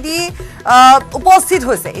বাসগৃহত ইডি উপস্থিত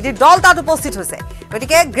হৈছে ইডিৰ দল তাত উপস্থিত হৈছে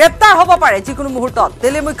গতিকে গ্ৰেপ্তাৰ হ'ব পাৰে যিকোনো মুহূৰ্তত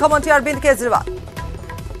দিল্লী মুখ্যমন্ত্ৰী অৰবিন্দ কেজৰিৱাল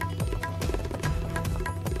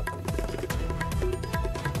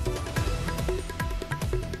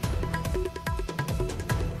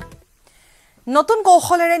নতুন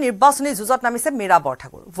কৌশলেৰে নিৰ্বাচনী যুঁজত নামিছে মীৰা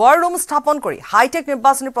বৰঠাকুৰ ৱাৰ ৰুম স্থাপন কৰি হাইটেক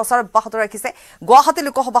নিৰ্বাচনী প্ৰচাৰ অব্যাহত ৰাখিছে গুৱাহাটী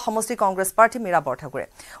লোকসভা সমষ্টি কংগ্ৰেছ প্ৰাৰ্থী মীৰা বৰঠাকুৰে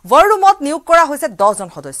ৱাৰ ৰুমত নিয়োগ কৰা হৈছে 10 জন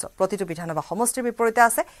সদস্য প্ৰতিটো বিধানসভা সমষ্টিৰ বিপৰীতে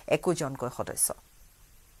আছে 21 জনকৈ সদস্য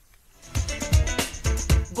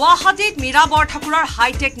গুৱাহাটীত মীৰা বৰঠাকুৰৰ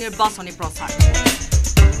হাইটেক নিৰ্বাচনী প্ৰচাৰ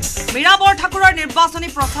মীৰা বৰঠাকুৰৰ নিৰ্বাচনী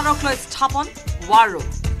প্ৰচাৰক লৈ স্থাপন ৱাৰ ৰুম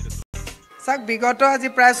সাক বিগত আজি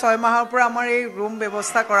প্ৰায় 6 মাহৰ পৰা আমাৰ এই ৰুম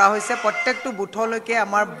ব্যৱস্থা কৰা হৈছে প্ৰত্যেকটো বুথলৈকে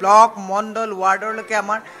আমাৰ ব্লক মণ্ডল ৱাৰ্ডৰলৈকে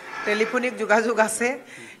আমাৰ টেলিফোনিক যোগাযোগ আছে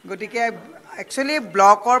গতিকে একচুয়ালি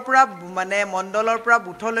ব্লকৰ পৰা মানে মণ্ডলৰ পৰা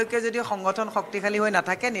বুথলৈকে যদি সংগঠন শক্তিশালী হৈ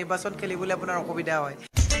নাথাকে নিৰ্বাচন খেলিবলৈ আপোনাৰ অসুবিধা হয়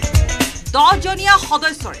 10 জনীয়া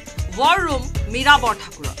সদস্যৰে ৱাৰ ৰুম মীৰা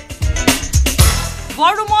বৰঠাকুৰৰ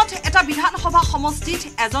ৱাৰ ৰুমত এটা বিধানসভা সমষ্টিত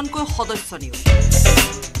এজনকৈ সদস্য নিয়োগ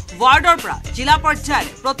ৱাৰ্ডৰ পৰা জিলা পৰ্যায়ৰ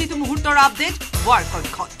প্ৰতিটো মুহূৰ্তৰ আপডেট ৱাৰ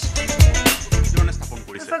কক্ষত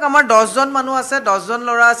আমাৰ 10 জন মানুহ আছে 10 জন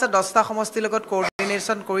ল'ৰা আছে 10টা সমষ্টিৰ লগত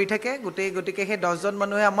কোঅৰ্ডিনেশ্যন কৰি থাকে গতিকে সেই 10 জন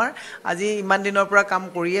মানুহে আমাৰ আজি ইমান দিনৰ পৰা কাম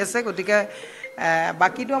কৰি আছে গতিকে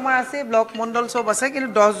বাকিটো আমাৰ আছে ব্লক মণ্ডল সব আছে কিন্তু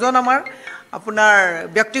 10 জন আমাৰ আপোনাৰ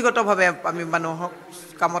ব্যক্তিগতভাৱে আমি মানুহক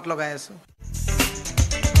কামত লগাই আছো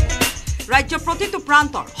ৰাজ্য প্ৰতিটো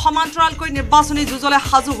প্ৰান্তৰ সমান্তৰালকৈ নিৰ্বাচনী যুঁজলে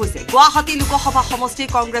সাজু হৈছে গুৱাহাটী লোকসভা সমষ্টি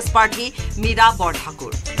কংগ্ৰেছ প্ৰাৰ্থী মীৰা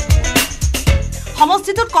বৰঠাকুৰ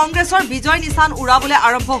সমষ্টিটোত কংগ্ৰেছৰ বিজয় নিশান উৰাবলৈ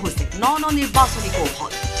আৰম্ভ হৈছে ন নিৰ্বাচনী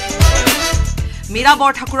কৌশল মীৰা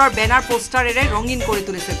বৰঠাকুৰৰ বেনাৰ পোষ্টাৰেৰে ৰঙীন কৰি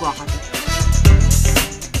তুলিছে গুৱাহাটী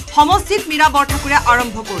সমষ্টিত মীৰা বৰঠাকুৰে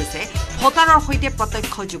আৰম্ভ কৰিছে ভোটাৰৰ সৈতে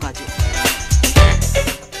প্ৰত্যক্ষ যোগাযোগ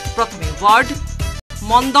প্ৰথমে ৱাৰ্ড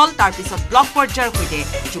মণ্ডল তাৰ পিছত ব্লক পৰ্যায়ৰ সৈতে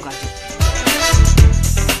যোগাযোগ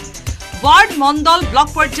ৱাৰ্ড মণ্ডল ব্লক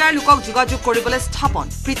পৰ্যায়ৰ লোকক যোগাযোগ কৰিবলৈ স্থাপন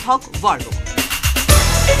পৃথক ৱাৰ্ড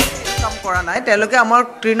কাম কৰা নাই তেওঁলোকে আমাৰ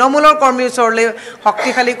তৃণমূলৰ কৰ্মীৰ ওচৰলৈ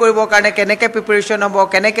শক্তিশালী কৰিবৰ কাৰণে কেনেকৈ প্ৰিপাৰেশ্যন হ'ব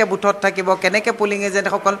কেনেকৈ বুথত থাকিব কেনেকৈ পুলিং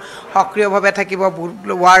এজেণ্টসকল সক্ৰিয়ভাৱে থাকিব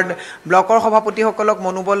ৱাৰ্ড ব্লকৰ সভাপতিসকলক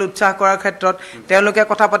মনোবল উৎসাহ কৰাৰ ক্ষেত্ৰত তেওঁলোকে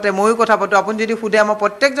কথা পাতে ময়ো কথা পাতোঁ আপুনি যদি সোধে আমাৰ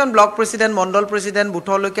প্ৰত্যেকজন ব্লক প্ৰেচিডেণ্ট মণ্ডল প্ৰেচিডেণ্ট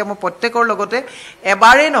বুথলৈকে মই প্ৰত্যেকৰ লগতে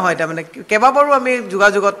এবাৰেই নহয় তাৰমানে কেইবাবাৰো আমি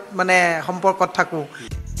যোগাযোগত মানে সম্পৰ্কত থাকোঁ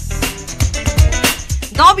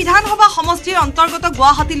বিধানসভা সমষ্টিৰ অন্তৰ্গত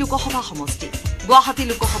গুৱাহাটী লোকসভা সমষ্টি গুৱাহাটী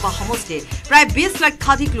লোকসভা সমষ্টিৰ প্ৰায় 20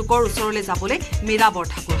 লক্ষাধিক লোকৰ ওচৰলৈ যাবলৈ মীৰা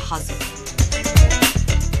বৰঠাকুৰ সাজু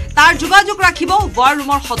তাৰ যোগাযোগ ৰাখিব ৱাৰ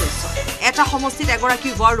ৰুমৰ সদস্য এটা সমষ্টিত এগৰাকী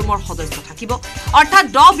ৱাৰ ৰুমৰ সদস্য থাকিব অৰ্থাৎ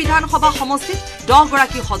 10 বিধানসভা সমষ্টিত 10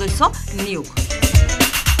 গৰাকী সদস্য নিয়োগ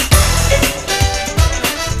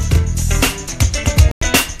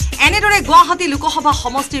এনেদৰে গুৱাহাটী লোকসভা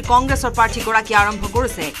সমষ্টিৰ কংগ্ৰেছৰ প্ৰাৰ্থীগৰাকী আৰম্ভ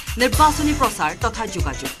কৰিছে নিৰ্বাচনী প্ৰচাৰ তথা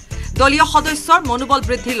যোগাযোগ দলীয় সদস্যৰ মনোবল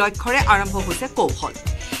বৃদ্ধিৰ লক্ষ্যৰে আৰম্ভ হৈছে কৌশল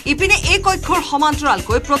ইপিনে এই কক্ষৰ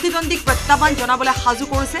সমান্তৰালকৈ প্ৰতিদ্বন্দ্বীক প্ৰত্যাহ্বান জনাবলৈ সাজু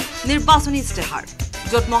কৰিছে নিৰ্বাচনী ইস্তেহাৰ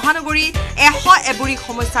য'ত মহানগৰী 100 এবুৰি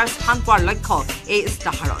সমস্যাৰ স্থান পোৱাৰ লক্ষ্য এই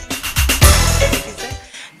ইস্তেহাৰত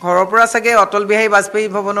ঘৰৰ পৰা চাগে অটল বিহাৰী বাজপেয়ী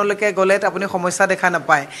ভৱনলৈকে গ'লে আপুনি সমস্যা দেখা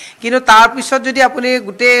নাপায় কিন্তু তাৰ পিছত যদি আপুনি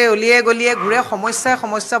গোটেই অলিয়ে গলিয়ে ঘূৰে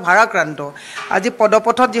সমস্যা ভাৰাক্ৰান্ত আজি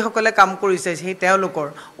পদপথত যিসকলে কাম কৰিছে সেই তেওঁলোকৰ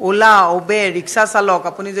ওলা ওবে ৰিক্সা চালক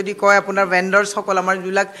আপুনি যদি কয় আপোনাৰ ভেণ্ডাৰ্ছসকল আমাৰ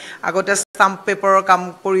যিবিলাক আগতে ষ্টাম্প পেপাৰৰ কাম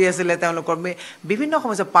কৰি আছিলে তেওঁলোকৰ বিভিন্ন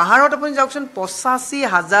সমস্যা পাহাৰত আপুনি যাওকচোন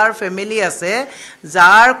 85,000 ফেমিলি আছে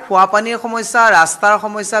যাৰ খোৱা পানীৰ সমস্যা ৰাস্তাৰ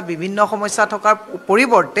সমস্যা বিভিন্ন সমস্যা থকাৰ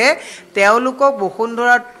পৰিৱৰ্তে তেওঁলোকক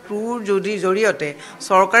বসুন্ধৰা টুৰ জৰিয়তে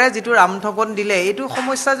চৰকাৰে যিটো ৰামঠগন দিলে এইটো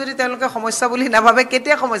সমস্যা যদি তেওঁলোকে সমস্যা বুলি নাভাবে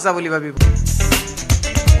কেতিয়া সমস্যা বুলি ভাবিব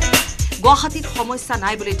গুৱাহাটীত সমস্যা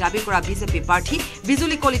নাই বুলি দাবী কৰা বিজেপি প্ৰাৰ্থী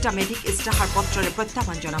বিজুলী কলিতা মেধিক ইস্তাহাৰ পত্ৰৰে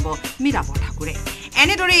প্ৰত্যাহ্বান জনাব মীৰা বৰঠাকুৰে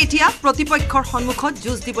এনেদৰে এতিয়া প্ৰতিপক্ষৰ সন্মুখত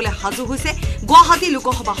যুঁজ দিবলৈ সাজু হৈছে গুৱাহাটী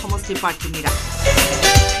লোকসভা সমষ্টিৰ প্ৰাৰ্থী মীৰা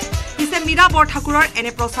পিছে মীৰা বৰঠাকুৰৰ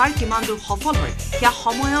এনে প্ৰচাৰ কিমান দূৰ সফল হয় সেয়া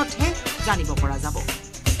সময়তহে জানিব পৰা যাব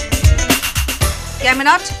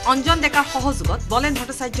কেমেৰাত অঞ্জন ডেকাৰ সহযোগত বলেন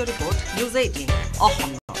ভট্টাচাৰ্য ৰিপৰ্ট নিউজ 18 অসম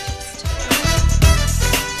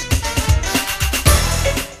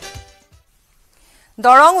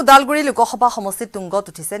দৰং উদালগুৰি লোকসভা সমষ্টিত তুংগত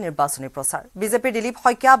উঠিছে নিৰ্বাচনী প্ৰচাৰ বিজেপিৰ দিলীপ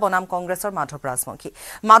শইকীয়া বনাম কংগ্ৰেছৰ মাধৱ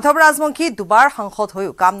ৰাজবংশী দুবাৰ সাংসদ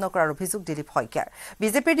হৈও কাম নকৰাৰ অভিযোগ দিলীপ শইকীয়াৰ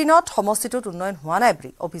বিজেপিৰ দিনত সমষ্টিটোত উন্নয়ন হোৱা নাই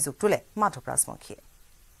বুলি অভিযোগ তোলে মাধৱ ৰাজবংশীয়ে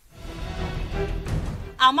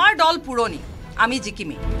আমাৰ দল পুৰণি আমি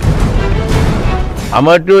জিকিমি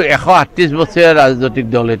আমাৰতো 138 বছৰীয়া ৰাজনৈতিক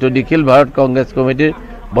দল এইটো নিখিল ভাৰত কংগ্ৰেছ কমিটিৰ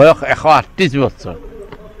বয়স 138 বছৰ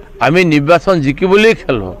আমি নিৰ্বাচন জিকিবলৈ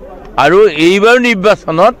খেলো আৰু এইবাৰ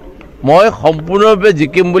নিৰ্বাচনত মই সম্পূৰ্ণৰূপে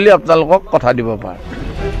জিকিম বুলি আপোনালোকক কথা দিব পাৰোঁ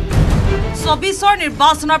 24ৰ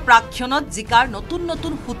নিৰ্বাচনৰ প্ৰাক্ষণত জিকাৰ নতুন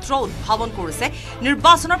নতুন সূত্ৰ উদ্ভাৱন কৰিছে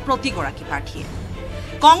নিৰ্বাচনৰ প্ৰতিগৰাকী প্ৰাৰ্থীয়ে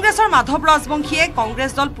কংগ্ৰেছৰ মাধৱ ৰাজবংশীয়ে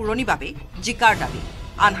কংগ্ৰেছ দল পুৰণি বাবে জিকাৰ দাবী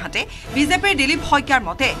আনহাতে বিজেপিৰ দিলীপ শইকীয়াৰ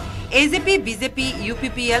মতে AJP BJP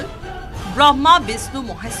UPPL Brahma Bishnu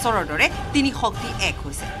মহেশ্বৰৰ দৰে তিনি শক্তি এক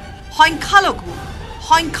হৈছে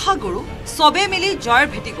সংখ্যাগুৰু সবে মিলি জয়ৰ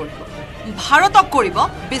ভেটি কৰিব ভাৰতক কৰিব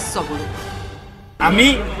বিশ্বগুৰু আমি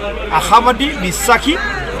আশাবাদী বিশ্বাসী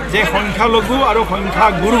যে সংখ্যালঘু আৰু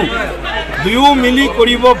সংখ্যাগুৰু দুয়ো মিলি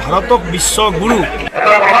কৰিব ভাৰতক বিশ্বগুৰু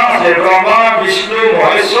এটা কথা আছে ব্ৰহ্মা বিষ্ণু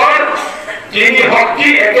মহেশ্বৰ তিনি শক্তি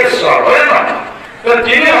একেশ্বৰ হয় না তো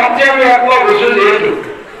তিনি শক্তি আমি একলগ হৈছো যেহেতু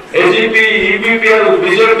এজিপি ইউপিপি আৰু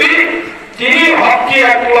বিজেপি তিনি শক্তি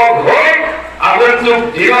একলগ হৈ আগন্তুক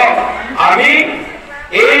দিনত আমি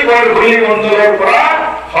এই বৰগুৰি মণ্ডলৰ পৰা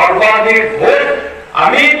সৰ্বাধিক ভোট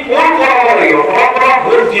আমি পোল কৰাব লাগিব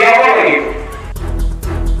ভোট দিয়াব লাগিব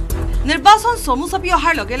নিৰ্বাচন চমু চাপি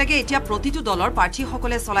অহাৰ লগে লগে এতিয়া প্ৰতিটো দলৰ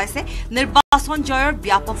প্ৰাৰ্থীসকলে চলাইছে নিৰ্বাচন জয়ৰ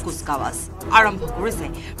ব্যাপক কুচকাৱাজ আৰম্ভ কৰিছে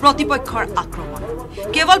প্ৰতিপক্ষৰ আক্ৰমণ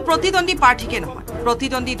কেৱল প্ৰতিদ্বন্দ্বী প্ৰাৰ্থীকে নহয়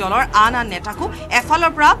প্ৰতিদ্বন্দ্বী দলৰ আন নেতাকো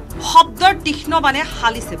এফালৰ পৰা শব্দৰ তীক্ষ্ণ বানে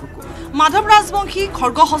হালিছে বুকু মাধৱ ৰাজবংশী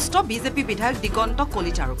খৰ্গহস্ত বিজেপি বিধায়ক দিগন্ত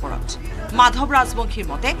কলিতাৰ ওপৰত মাধৱ ৰাজবংশীৰ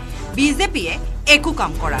মতে বিজেপিয়ে একো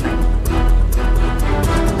কাম কৰা নাই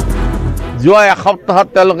যোৱা এসপ্তাহত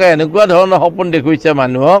তেওঁলোকে এনেকুৱা ধৰণৰ সপোন দেখুৱাইছে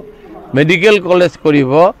মানুহক মেডিকেল কলেজ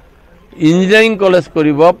কৰিব ইঞ্জিনিয়াৰিং কলেজ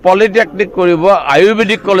কৰিব পলিটেকনিক কৰিব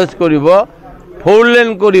আয়ুৰ্বেদিক কলেজ কৰিব 4 লেন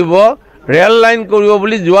কৰিব ৰেল লাইন কৰিব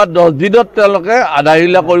বুলি যোৱা 10 দিনত তেওঁলোকে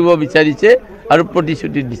আধাৰিলা কৰিব বিচাৰিছে আৰু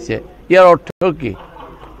প্ৰতিশ্ৰুতি দিছে ইয়াৰ অৰ্থ কি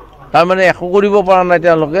তাৰমানে একো কৰিব পৰা নাই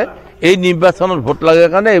তেওঁলোকে এই নিৰ্বাচনত ভোট লাগে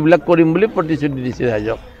কাৰণে এইবিলাক কৰিম বুলি প্ৰতিশ্ৰুতি দিছে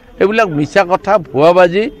ৰাইজক এইবিলাক মিছা কথা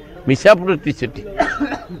ভুৱাবাজি মিছা প্ৰতিশ্ৰুতি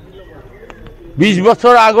 20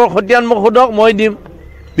 বছৰ আগৰ খতিয়ান মোক সোধক মই দিম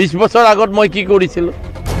 20 বছৰ আগত মই কি কৰিছিলো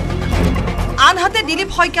আনহাতে দিলীপ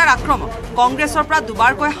শইকীয়াৰ আক্ৰমণ কংগ্ৰেছৰ পৰা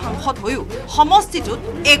দুবাৰকৈ সাংসদ হৈও সমষ্টিটোত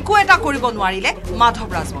একো এটা কৰিব নোৱাৰিলে মাধৱ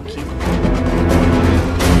ৰাজবংশীয়ে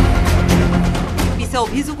পিছে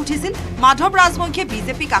অভিযোগ উঠিছিল মাধৱ ৰাজবংশীয়ে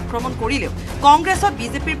বিজেপিক আক্ৰমণ কৰিলেও কংগ্ৰেছত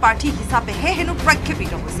বিজেপিৰ প্ৰাৰ্থী হিচাপেহে হেনো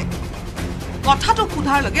প্ৰক্ষেপিত হৈছে কথাটো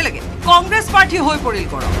সোধাৰ লগে লগে কংগ্ৰেছ প্ৰাৰ্থী হৈ পৰিল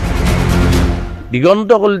গৰম দিগন্ত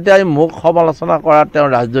কলিতাই মোক সমালোচনা কৰাৰ তেওঁৰ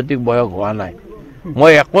ৰাজনৈতিক বয়স হোৱা নাই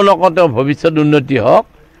মই একো নকওঁ তেওঁ ভৱিষ্যত উন্নতি হওক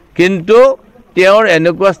কিন্তু তেওঁৰ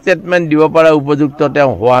এনেকুৱা ষ্টেটমেণ্ট দিব পৰা উপযুক্ত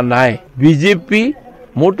তেওঁ হোৱা নাই বিজেপি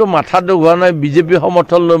মোৰতো মাথাটো হোৱা নাই বিজেপি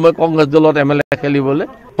সমৰ্থন লৈ মই কংগ্ৰেছ দলত এমএলএ খেলিবলৈ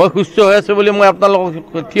মই সুস্থ হৈ আছোঁ বুলি মই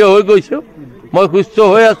আপোনালোকক থিয় হৈ গৈছোঁ মই সুস্থ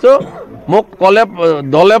হৈ আছোঁ মোক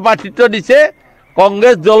দলে প্ৰাৰ্থিত্ব দিছে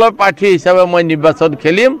কংগ্ৰেছ দলৰ প্ৰাৰ্থী হিচাপে মই নিৰ্বাচন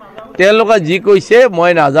খেলিম তেওঁলোকে যি কৈছে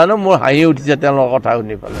মই নাজানো মোৰ হাঁহি উঠিছে তেওঁলোকৰ কথা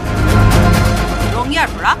শুনি পেলাই ৰঙিয়াৰ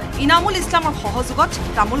পৰা ইনামুল ইছলামৰ সহযোগত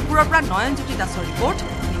তামুলপুৰৰ পৰা নয়নজ্যোতি দাসৰ report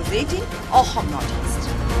news 18 Assam north east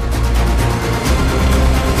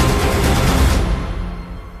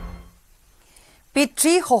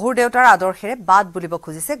পিতৃ শহুৰ দেউতাৰ আদৰ্শেৰে বাদ বুলিব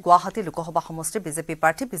খুজিছে গুৱাহাটী লোকসভা সমষ্টিৰ বিজেপি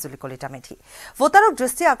প্ৰাৰ্থী বিজুলী কলিতা মেধি। ভোটাৰক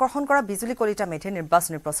দৃষ্টি আকৰ্ষণ কৰা বিজুলী কলিতা মেধিৰ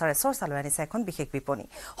নিৰ্বাচনী প্ৰচাৰে চৰ্চালৈ আনিছে এখন বিশেষ বিপণী।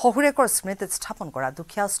 শহুৰেকৰ স্মৃতিত স্থাপন কৰা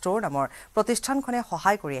দুখীয়া ষ্টোৰ নামৰ প্ৰতিষ্ঠানখনে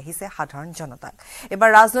সহায় কৰি আহিছে সাধাৰণ জনতাক। এবাৰ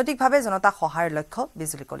ৰাজনৈতিকভাৱে জনতাক সহায়ৰ লক্ষ্য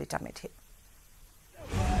বিজুলী কলিতা মেধিৰ।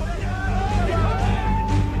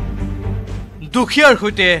 দুখীয়াৰ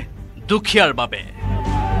সৈতে দুখীয়াৰ বাবে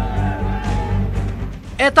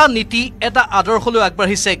এটা নীতি এটা আদৰ্শলৈ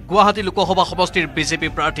আগবাঢ়িছে গুৱাহাটী লোকসভা সমষ্টিৰ বিজেপি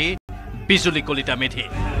প্ৰাৰ্থী বিজুলী কলিতা মেধি।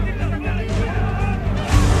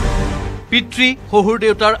 পিতৃ শহুৰ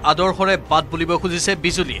দেউতাৰ আদৰ্শৰে বাদ বুলিব খুজিছে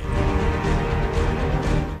বিজুলীয়ে।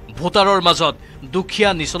 ভোটাৰৰ মাজত দুখীয়া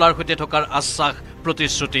নিচলাৰ সৈতে থকাৰ আশ্বাস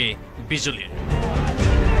প্ৰতিশ্ৰুতি বিজুলীৰ।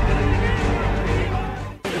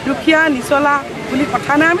 দুখীয়া নিচলা বুলি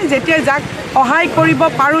কথা নাই, আমি যেতিয়া যাক সহায় কৰিব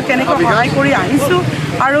পাৰোঁ তেনেকৈ সহায় কৰি আহিছোঁ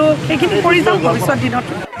আৰু সেইখিনি কৰি যাওঁ ভৱিষ্যত দিনত।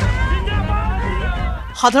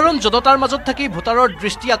 সাধাৰণ জনতাৰ মাজত থাকি ভোটাৰৰ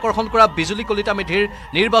দৃষ্টি আকৰ্ষণ কৰা বিজুলী কলিতা মেধিৰ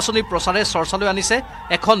নিৰ্বাচনী প্ৰচাৰে চৰ্চালৈ আনিছে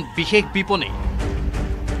এখন বিশেষ বিপণী।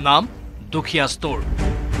 নাম দুখীয়া ষ্টোৰ।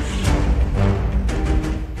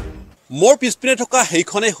 মোৰ পিছপিনে থকা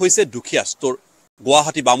সেইখনেই হৈছে দুখীয়া ষ্টোৰ।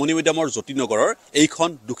 গুৱাহাটী বামুণী মৈদামৰ জ্যোতিনগৰৰ এইখন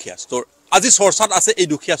দুখীয়া ষ্টোৰ। আজি চৰ্চাত আছে এই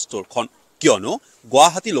দুখীয়া ষ্টোৰখন, কিয়নো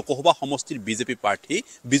গুৱাহাটী লোকসভা সমষ্টিৰ বিজেপি প্ৰাৰ্থী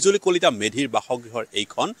বিজুলী কলিতা মেধিৰ বাসগৃহৰ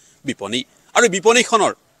এইখন বিপণী। আৰু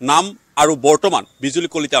বিপণীখনৰ নাম আৰু বৰ্তমান বিজুলী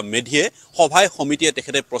কলিতা মেধিয়ে সভাই সমিতিয়ে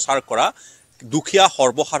তেখেতে প্ৰচাৰ কৰা দুখীয়া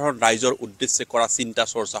সৰ্বসাধাৰণ ৰাইজৰ উদ্দেশ্যে কৰা চিন্তা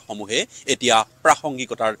চৰ্চাসমূহে এতিয়া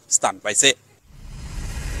প্ৰাসংগিকতাৰ স্থান পাইছে।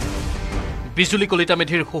 বিজুলী কলিতা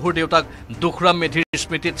মেধিৰ শহুৰ দেউতাক দুখৰাম মেধিৰ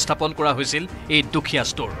স্মৃতিত স্থাপন কৰা হৈছিল এই দুখীয়া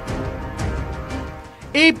ষ্টোৰ।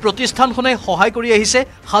 এই প্ৰতিষ্ঠানখনে সহায় কৰি আহিছে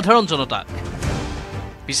সাধাৰণ জনতাক।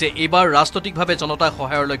 পিছে এইবাৰ ৰাজনৈতিকভাৱে জনতাক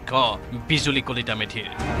সহায়ৰ লক্ষ্য বিজুলী কলিতা মেধিৰ।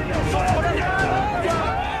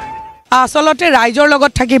 আচলতে ৰাইজৰ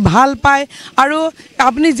লগত থাকি ভাল পায় আৰু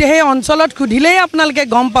আপুনি যে সেই অঞ্চলত সুধিলেই আপোনালোকে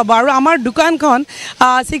গম পাব। আৰু আমাৰ দোকানখন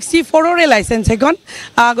 64ৰে লাইচেঞ্চ সেইখন,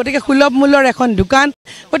 গতিকে সুলভ মূল্যৰ এখন দোকান।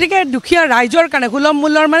 গতিকে দুখীয়া ৰাইজৰ কাৰণে, সুলভ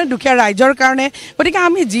মূল্যৰ মানে দুখীয়া ৰাইজৰ কাৰণে। গতিকে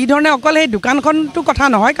আমি যি ধৰণে অকল সেই দোকানখনটো কথা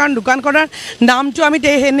নহয়, কাৰণ দোকানখনৰ নামটো আমি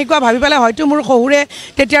সেনেকুৱা ভাবি পেলাই হয়তো মোৰ শহুৰে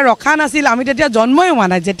তেতিয়া ৰখা নাছিল, আমি তেতিয়া জন্মই হোৱা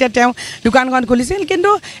নাই যেতিয়া তেওঁ দোকানখন খুলিছিল,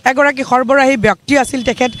 কিন্তু এগৰাকী সৰ্বৰাহী ব্যক্তি আছিল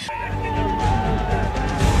তেখেত।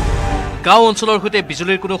 গাঁও অঞ্চলৰ সৈতে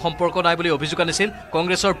বিজুলীৰ কোনো সম্পৰ্ক নাই বুলি অভিযোগ আনিছিল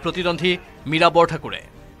কংগ্ৰেছৰ প্ৰতিদ্বন্দ্বী মীৰা বৰঠাকুৰে।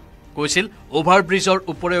 কৈছিল অভাৰব্ৰিজৰ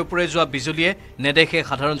ওপৰে ওপৰে যোৱা বিজুলীয়ে নেদেখে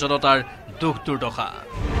সাধাৰণ জনতাৰ দুখ দুৰ্দশা।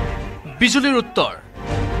 বিজুলীৰ উত্তৰ,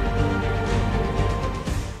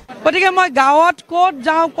 গতিকে মই গাঁৱত ক'ত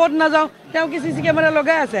যাওঁ ক'ত নাযাওঁ তেওঁ কি চিচি কেমেৰা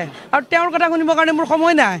লগাই আছে আৰু তেওঁৰ কথা শুনিবৰ কাৰণে মোৰ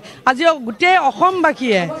সময় নাই। আজি গোটেই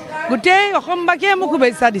অসমবাসীয়ে মোক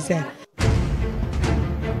শুভেচ্ছা দিছে।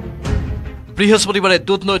 বৃহস্পতিবাৰে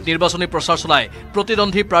দুধনৈত নিৰ্বাচনী প্ৰচাৰ চলাই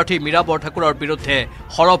প্ৰতিদ্বন্দ্বী প্ৰাৰ্থী মীৰা বৰঠাকুৰৰ বিৰুদ্ধে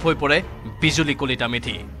সৰব হৈ পৰে বিজুলী কলিতা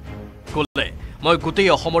মেধি। ক'লে মই গোটেই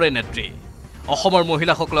অসমৰে নেত্ৰী, অসমৰ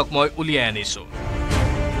মহিলাসকলক মই উলিয়াই আনিছোঁ।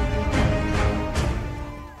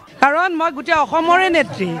 কাৰণ মই গোটেই অসমৰে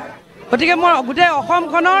নেত্ৰী, গতিকে মই গোটেই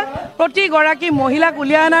অসমখনৰ প্ৰতিগৰাকী মহিলাক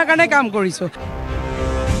উলিয়াই অনাৰ কাৰণে কাম কৰিছোঁ।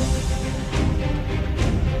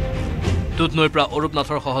 দুধনৈৰ পৰা অৰূপ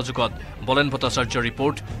নাথৰ সহযোগত বলেন Bhattacharya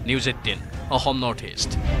report, news 18 Assam north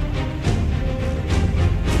east.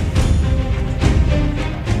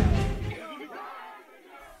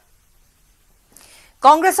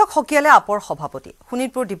 কংগ্ৰেছক সকীয়ালে আপৰ সভাপতি।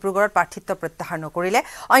 শোণিতপুৰ ডিব্ৰুগড়ত প্ৰাৰ্থিত্ব প্ৰত্যাহাৰ নকৰিলে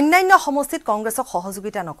অন্যান্য সমষ্টিত কংগ্ৰেছক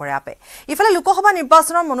সহযোগিতা নকৰে আপে। ইফালে লোকসভা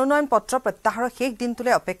নিৰ্বাচনৰ মনোনয়ন পত্ৰ প্ৰত্যাহাৰৰ শেষ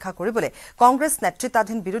দিনটোলৈ অপেক্ষা কৰিবলৈ কংগ্ৰেছ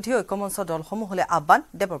নেতৃত্বাধীন বিৰোধী ঐক্যমঞ্চ দলসমূহলৈ আহ্বান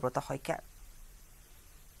দেৱব্ৰত শইকীয়াৰ।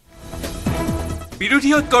 বিৰোধী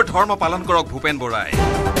ঐক্যৰ ধৰ্ম পালন কৰক ভূপেন বৰাই।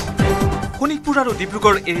 শোণিতপুৰ আৰু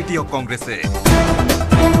ডিব্ৰুগড় এৰি দিয়ক কংগ্ৰেছে।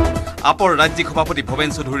 আপৰ ৰাজ্যিক সভাপতি ভৱেন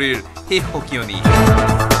চৌধুৰীৰ শেষ সকিয়নি।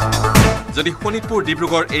 যদি শোণিতপুৰ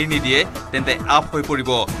ডিব্ৰুগড় এৰি নিদিয়ে তেন্তে আপ হৈ পৰিব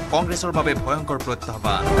কংগ্ৰেছৰ বাবে ভয়ংকৰ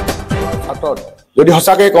প্ৰত্যাহ্বান। যদি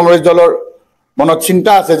সঁচাকৈ কংগ্ৰেছ দলৰ মনত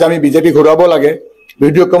চিন্তা আছে যে আমি বিজেপি ঘূৰাব লাগে,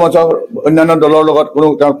 বিৰোধী ঐক্যমঞ্চৰ অন্যান্য দলৰ লগত কোনো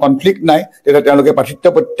কনফ্লিক্ট নাই, তেতিয়া তেওঁলোকে প্ৰাৰ্থিত্ব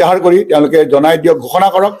প্ৰত্যাহাৰ কৰি তেওঁলোকে জনাই দিয়ক, ঘোষণা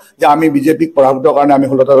কৰক যে আমি বিজেপিক পৰাভূতৰ কাৰণে আমি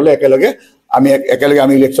ষোল্লটা দলে একেলগে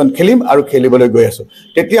আমি ইলেকশ্যন খেলিম আৰু খেলিবলৈ গৈ আছোঁ।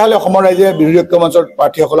 তেতিয়াহ'লে অসমৰ ৰাইজে বিৰোধী ঐক্যমঞ্চৰ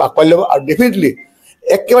প্ৰাৰ্থীসকলক আঁকোৱালি ল'ব আৰু ডেফিনেটলি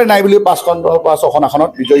একেবাৰে নাই বুলি 5খন বা 6খন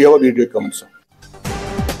আসনত বিজয়ী হ'ব বিৰোধী ঐক্যমঞ্চ।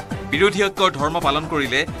 বিৰোধী ঐক্যৰ ধৰ্ম পালন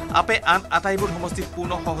কৰিলে আপে আন আটাইবোৰ সমষ্টিত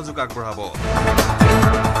পূৰ্ণ সহযোগ আগবঢ়াব।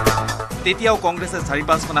 তেতিয়াও কংগ্ৰেছে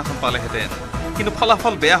 4-5খন আসন পালেহেঁতেন, কিন্তু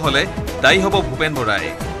ফলাফল বেয়া হ'লে দায়ী হ'ব ভূপেন বৰাই।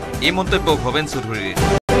 এই মন্তব্য ভৱেন চৌধুৰীৰ।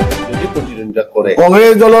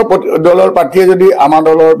 কংগ্ৰেছ দলৰ প্ৰাৰ্থীয়ে যদি আমাৰ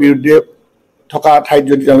দলৰ বিৰুদ্ধে থকা ঠাইত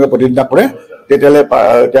যদি তেওঁলোকে প্ৰতিদ্বন্দ্বিতা কৰে তেতিয়াহ'লে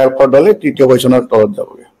তেওঁলোকৰ দলে তৃতীয় পজিশ্যনৰ তলত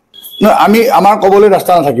যাবগৈ আমি আমাৰ ক'বলৈ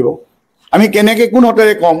ৰাস্তা নাথাকিব আমি কেনেকৈ কোন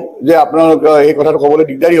হতেৰে ক'ম যে আপোনালোক এই কথাটো ক'বলৈ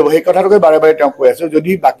দিগদাৰী হ'ব সেই কথাটোকে বাৰে বাৰে তেওঁ কৈ আছোঁ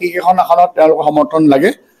যদি বাকী কেইখন আসনত তেওঁলোকৰ সমৰ্থন লাগে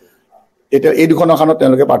তেতিয়া এই দুখন আসনত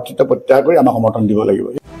তেওঁলোকে প্ৰাৰ্থিত্ব প্ৰত্যাহাৰ কৰি আমাক সমৰ্থন দিব লাগিব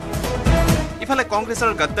ইফালে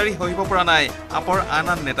কংগ্ৰেছৰ গাদ্দাৰী সহিব পৰা নাই আপৰ আন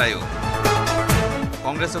নেতায়ো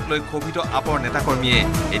কংগ্ৰেছক লৈ ক্ষোভিত আপৰ নেতাকৰ্মীয়ে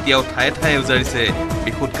এতিয়াও ঠায়ে ঠায়ে উজাৰিছে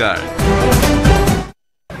বিশুদ্ধগাৰ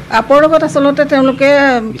আপৰ লগত আচলতে তেওঁলোকে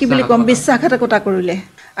কি বুলি ক'ম বিশ্বাসঘাতকতা কৰিলে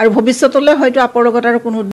আৰু ভৱিষ্যতলৈ হয়তো আপৰ লগত আৰু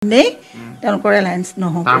কোনো নেই তেওঁলোকৰ এলায়েন্স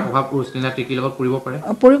নহ'ব তাৰ প্ৰভাৱ ৰোজলিনা টিকিৰ লগত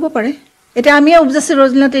পৰিব পাৰে এতিয়া আমি উপজাচি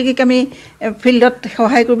ৰোজলিনা টিকিক আমি ফিল্ডত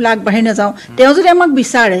সহায় কৰিবলৈ আগবাঢ়ি নাযাওঁ তেওঁ যদি আমাক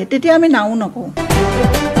বিচাৰে তেতিয়া আমি নাও নকওঁ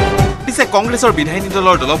পিছে কংগ্ৰেছৰ বিধায়িনী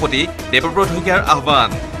দলৰ দলপতি দেৱব্ৰত শইকীয়াৰ আহ্বান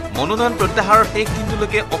মনোনয়ন প্ৰত্যাহাৰৰ শেষ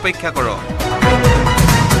দিনটোলৈকে অপেক্ষা কৰক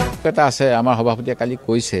এটা আছে আমাৰ সভাপতিয়ে কালি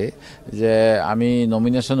কৈছে যে আমি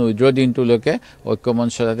নমিনেশ্যন উইড্ৰ দিনটোলৈকে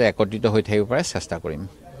ঐক্যমঞ্চ যাতে একত্ৰিত হৈ থাকিব পাৰে চেষ্টা কৰিম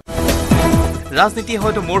ৰাজনীতি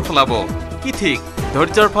হয়তো মোৰ ফলাব কি ঠিক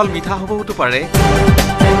ধৈৰ্যৰ ফল মিঠা হ'বওতো পাৰে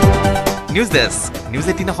news desk news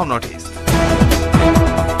 18 Assam north east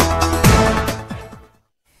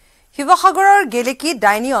শিৱসাগৰৰ গেলেকী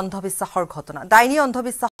ডাইনী অন্ধবিশ্বাসৰ ঘটনা ডাইনী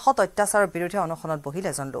অন্ধবিশ্বাসত অত্যাচাৰৰ বিৰুদ্ধে অনশনত বহিল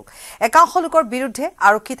এজন লোক একাংশ লোকৰ বিৰুদ্ধে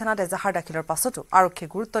আৰক্ষী থানাত এজাহাৰ দাখিলৰ পাছতো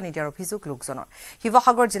আৰক্ষীয়ে গুৰুত্ব নিদিয়াৰ অভিযোগ লোকজনৰ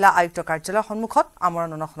শিৱসাগৰ জিলা আয়ুক্ত কাৰ্যালয়ৰ সন্মুখত আমৰণ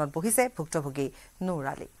অনশনত বহিছে ভুক্তভোগী নুৰ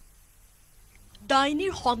আলী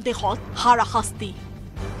ডাইনীৰ সন্দেহত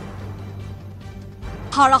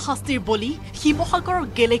হাৰাশাস্তিৰ বলি শিৱসাগৰৰ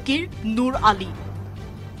গেলেকীৰ নুৰ আলী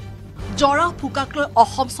জৰা ফুকাক লৈ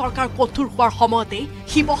অসম চৰকাৰ কঠোৰ হোৱাৰ সময়তে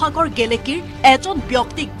শিৱসাগৰ গেলেকীৰ এজন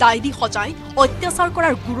ব্যক্তিক ডাইনী সজাই অত্যাচাৰ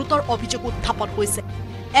কৰাৰ গুৰুতৰ অভিযোগ উত্থাপন হৈছে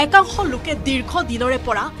একাংশ লোকে দীৰ্ঘ দিনৰে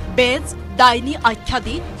পৰা বেজ ডাইনী আখ্যা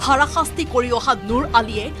দি হাৰাশাস্তি কৰি অহা নুৰ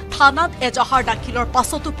আলীয়ে থানাত এজাহাৰ দাখিলৰ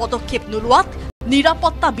পাছতো পদক্ষেপ নোলোৱাত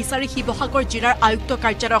নিৰাপত্তা বিচাৰি শিৱসাগৰ জিলাৰ আয়ুক্ত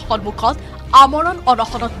কাৰ্যালয়ৰ সন্মুখত আমৰণ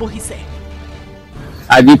অনশনত বহিছে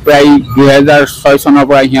আজি প্ৰায় 2006 চনৰ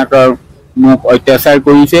পৰা সিহঁতৰ মোক অত্যাচাৰ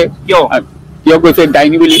কৰিছে কিয় কৈছে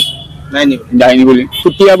ডাইনী বুলি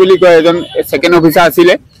খুটিয়া বুলি কয় এজন ছেকেণ্ড অফিচাৰ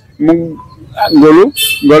আছিলে মোক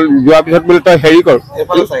যোৱাৰ পিছত বোলে তই হেৰি কৰ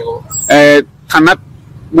থানাত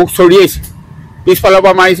মোক চৰিয়াইছে পিছফালৰ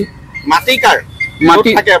পৰা মাৰিছে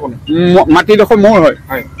মাটিডোখৰ মোৰ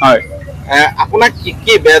হয় আপোনাক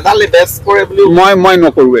কি বেজালে বেজ কৰে বুলি মই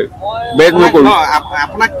নকৰো বেজ নকৰো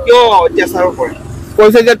আপোনাক কিয় অত্যাচাৰ কৰে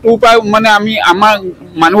কৈছে যে তোৰ পৰা মানে আমি আমাৰ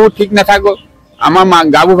মানুহ ঠিক নাথাকো আমাৰ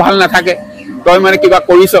গাবোৰ ভাল নাথাকে তই মানে কিবা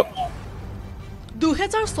কৰিছ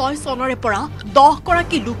 2006 চনৰে পৰা 10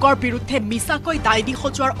 গৰাকী লোকৰ বিৰুদ্ধে মিছাকৈ ডাইনী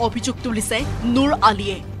সজোৱাৰ অভিযোগ তুলিছে নুৰ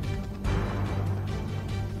আলীয়ে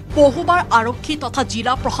বহুবাৰ আৰক্ষী তথা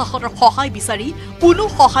জিলা প্ৰশাসনৰ সহায় বিচাৰি কোনো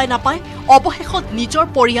সহায় নাপায় অৱশেষত নিজৰ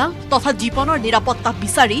পৰিয়াল তথা জীৱনৰ নিৰাপত্তা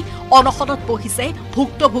বিচাৰি অনশনত বহিছে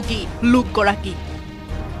ভুক্তভোগী লোকগৰাকী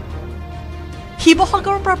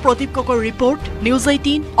শিৱসাগৰৰ পৰা প্ৰদীপ গগৈৰ report news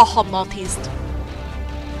 18 Assam north east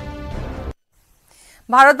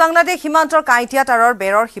Bharat Bangladesh সীমান্তৰ কাইটিয়া তাৰৰ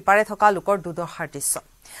বেৰৰ সিপাৰে থকা লোকৰ দুৰ্দশাৰ দৃশ্য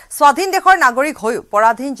স্বাধীন দেশৰ নাগৰিক হৈও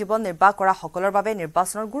পৰাধীন জীৱন নিৰ্বাহ কৰা সকলৰ বাবে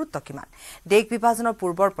নিৰ্বাচনৰ গুৰুত্ব কিমান দেশ বিভাজনৰ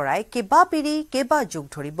পূৰ্বৰ পৰাই কেবা পিৰি কেবা যুগ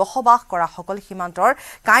ধৰি বসবাস কৰা সকল সীমান্তৰ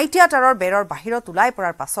কাইটিয়া তাৰৰ বেৰৰ বাহিৰত ওলাই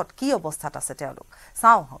পৰাৰ পাছত কি অৱস্থাত আছে তেওঁলোক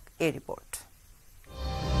চাওঁ হক এই ৰিপৰ্ট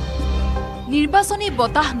নিৰ্বাচনী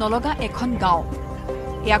বতাহ নলগা এখন গাঁও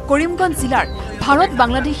এয়া কৰিমগঞ্জ জিলাৰ ভাৰত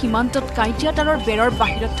বাংলাদেশ সীমান্তত কাইটিয়া তাৰৰ বেৰৰ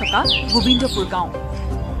বাহিৰত থকা গোবিন্দপুৰ গাঁও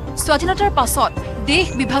স্বাধীনতাৰ পাছত দেশ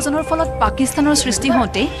বিভাজনৰ ফলত পাকিস্তানৰ সৃষ্টি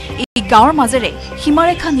হওঁতে এই গাঁৱৰ মাজেৰে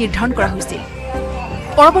সীমাৰেখা নিৰ্ধাৰণ কৰা হৈছিল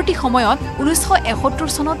পৰৱৰ্তী সময়ত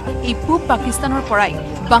 1971 চনত এই পূব পাকিস্তানৰ পৰাই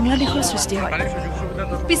বাংলাদেশৰ সৃষ্টি হয়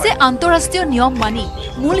পিছে আন্তঃৰাষ্ট্ৰীয় নিয়ম মানি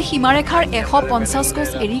মূল সীমাৰেখাৰ 150 গজ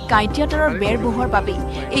এৰি কাইটিয়া তাৰৰ বেৰ বহুৱাৰ বাবে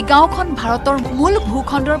এই গাঁওখন ভাৰতৰ মূল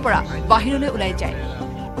ভূখণ্ডৰ পৰা বাহিৰলৈ ওলাই যায়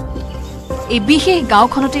এই বিশেষ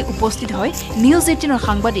গাঁওখনতে উপস্থিত হয় নিউজ 18ৰ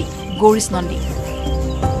সাংবাদিক গৌৰীশ নন্দী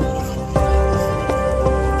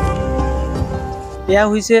এয়া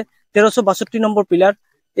হৈছে 1362 নম্বৰ পিলাৰ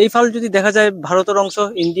এইফাল যদি দেখা যায় ভাৰতৰ অংশ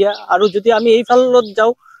ইণ্ডিয়া আৰু যদি আমি এইফালত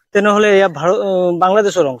যাওঁ তেনেহলে এয়া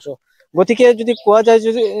বাংলাদেশৰ অংশ গতিকে যদি কোৱা যায়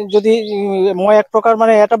যদি মই এক প্ৰকাৰ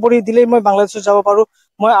মানে এটা পৰি দিলেই মই বাংলাদেশত যাব পাৰো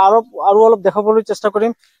মই আৰু অলপ দেখাবলৈ চেষ্টা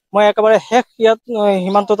কৰিম মই একেবাৰে শেষ ইয়াত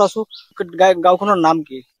সীমান্তত আছো গাঁওখনৰ নাম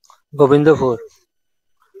কি গোবিন্দপুর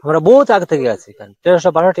আমরা বহুত আগে থেকে আছি এখানে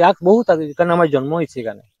 1362 আগ বহুত আগে এখানে আমার জন্ম হয়েছে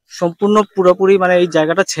এখানে সম্পূর্ণ পুরোপুরি মানে এই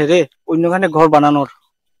জায়গাটা ছেড়ে অন্যখানে ঘর বানানোর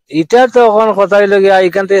এটার তো এখন কথাই লেগে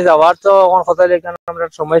এখান থেকে যাওয়ার তো এখন কথাই লেগে আমরা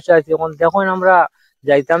সমস্যা আছে এখন দেখুন আমরা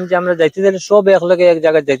যাইতাম যে আমরা যাইতে গেলে সব একলগে এক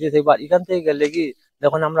জায়গায় যাইতে থাকবো এখান থেকে গেলে কি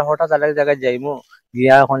দেখুন আমরা হঠাৎ আরেক জায়গায় যাইমু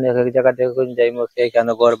গিয়া এখন এক জায়গাত যাইম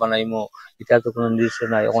সেইখানে ঘর বানাইম এটা তো কোনো নির্দিষ্ট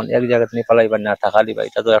নাই এখন এক জায়গাত নিয়ে পালাইবা না টাকা দিবা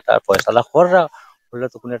এটা তো একটা ফয়সালা করা হলে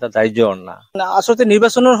তো কোনো একটা দায়িত্ব না আসলে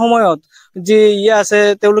নির্বাচনের সময়ত যে ইয়ে আছে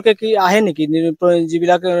তেওঁলোকে কি আহে নেকি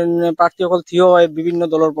যিবিলাক প্ৰাৰ্থীসকল থিয় হয় বিভিন্ন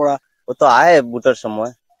দলৰ পৰা ও তো আহে ভোটের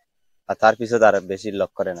সময় আর তার পিছত আর বেশি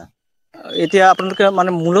লক করে না এতিয়া আপোনালোকে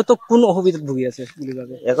মানে মূলত কোন অসুবিধাত ভুগি আছে বুলি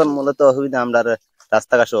ভাবে এখন মূলত অসুবিধা আমরা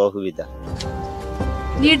ৰাস্তাঘাটৰ অসুবিধা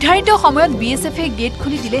নিৰ্ধাৰিত সময়ত বিএছএফে গেট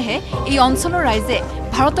খুলি দিলেহে এই অঞ্চলৰ ৰাইজে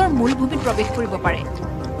ভাৰতৰ মূল ভূমিত প্ৰৱেশ কৰিব পাৰে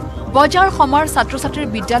বজাৰ সমাৰ ছাত্ৰ-ছাত্ৰীৰ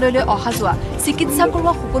বিদ্যালয়লৈ অহা যোৱা চিকিৎসা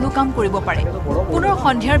কৰোৱা সকলো কাম কৰিব পাৰে পুনৰ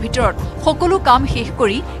সন্ধিয়াৰ ভিতৰত সকলো কাম শেষ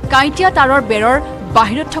কৰি কাইটিয়া তাৰৰ বেৰৰ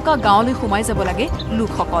বাহিৰত থকা গাঁৱলৈ সোমাই যাব লাগে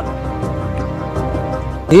লোকসকল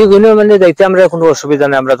এই গুণ মানে যাইতে আমরা কোনো অসুবিধা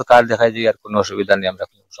নেই আমরা তো কার্ড দেখাই দিই আর কোনো অসুবিধা নেই আমরা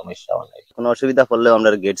কোনো সমস্যা নাই কোনো অসুবিধা পড়লেও আমরা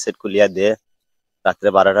গেট সেট খুলিয়া দে রাত্রে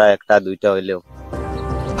 12টা 1টা 2টা হইলেও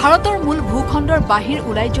ভাৰতৰ মূল ভূখণ্ডৰ বাহিৰ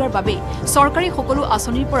ওলাই যোৱাৰ বাবে চৰকাৰী সকলো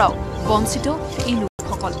আঁচনিৰ পৰাও বঞ্চিত এই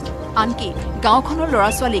লোকসকল আনকি গাঁওখনৰ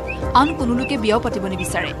ল'ৰা-ছোৱালীক আন কোনো লোকে বিয়া পাতিব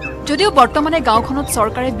নিবিচাৰে যদিও বৰ্তমানে গাঁওখনত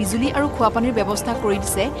চৰকাৰে বিজুলী আৰু খোৱাপানীৰ ব্যৱস্থা কৰি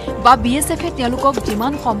দিছে বা বিএছএফে তেওঁলোকক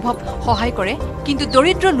যিমান সম্ভৱ সহায় কৰে কিন্তু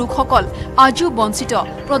দৰিদ্ৰ লোকসকল আজিও বঞ্চিত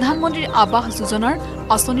প্ৰধানমন্ত্ৰীৰ আৱাস যোজনাৰ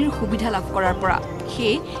আঁচনিৰ সুবিধা লাভ কৰাৰ পৰা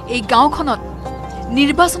সেয়ে এই গাঁওখনত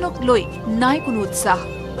নিৰ্বাচনক লৈ নাই কোনো উৎসাহ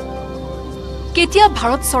কেতিয়া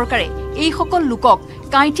ভাৰত চৰকাৰে এই সকল লোকক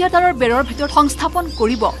কাইটিয়া তাৰৰ বেৰৰ ভিতৰত সংস্থাপন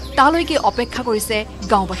কৰিব তালৈকে অপেক্ষা কৰিছে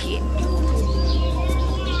গাঁওবাসীয়ে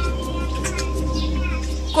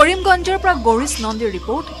কৰিমগঞ্জৰ পৰা গৰিছ নন্দীৰ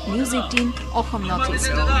report news 18 Assam north east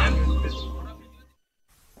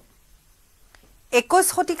 21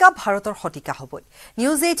 শতিকা ভাৰতৰ শতিকা হ'বই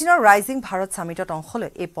নিউজ 18ৰ ৰাইজিং ভাৰত সামিটত অংশ লৈ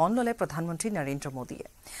এই পণ ল'লে প্ৰধানমন্ত্ৰী নৰেন্দ্ৰ মোদীয়ে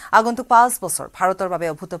আগন্তুক 5 বছৰ ভাৰতৰ বাবে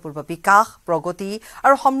অভূতপূৰ্ব বিকাশ প্ৰগতি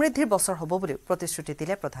আৰু সমৃদ্ধিৰ বছৰ হ'ব বুলি প্ৰতিশ্ৰুতি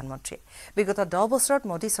দিলে প্ৰধানমন্ত্ৰীয়ে বিগত 10 বছৰত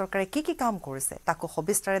মোদী চৰকাৰে কি কাম কৰিছে তাকো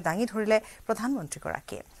সবিস্তাৰে দাঙি ধৰিলে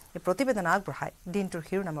প্ৰধানমন্ত্ৰীগৰাকীয়ে এই প্ৰতিবেদন আগবঢ়াই দিনটোৰ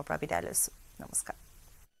শিৰোনামৰ পৰা বিদায় লৈছো নমস্কাৰ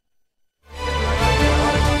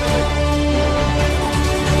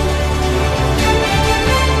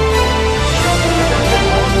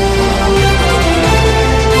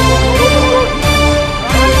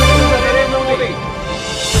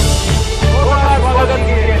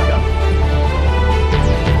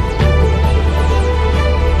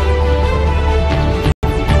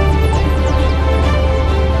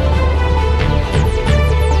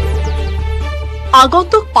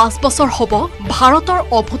আগন্তুক 5 বছৰ হ'ব ভাৰতৰ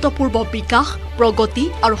অভূতপূৰ্ব বিকাশ প্ৰগতি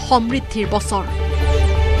আৰু সমৃদ্ধিৰ বছৰ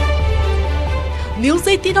নিউজ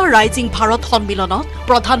 18ৰ ৰাইজিং ভাৰত সন্মিলনত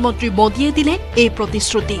প্ৰধানমন্ত্ৰী মোদীয়ে দিলে এই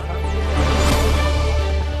প্ৰতিশ্ৰুতি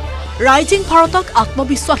ৰাইজিং ভাৰতক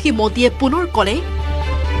আত্মবিশ্বাসী মোদীয়ে পুনৰ ক'লে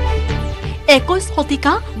 21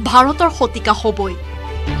 শতিকা ভাৰতৰ শতিকা হ'বই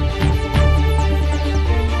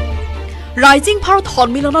ৰাইজিং ভাৰত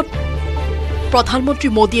সন্মিলনত प्रधानमंत्री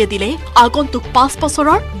मोदी दिले आगंतुक 5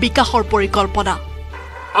 बছৰৰ विकासर परिकल्पना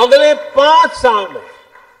अगले 5 साल में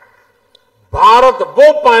भारत वो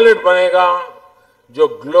पायलट बनेगा जो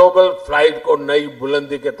ग्लोबल फ्लाइट को नई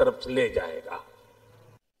बुलंदी की तरफ ले जाएगा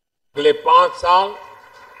अगले 5 साल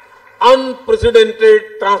अनप्रेसिडेंटेड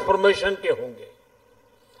ट्रांसफॉर्मेशन के होंगे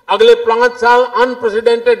अगले 5 साल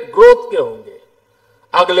अनप्रेसिडेंटेड ग्रोथ के होंगे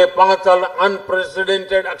अगले 5 साल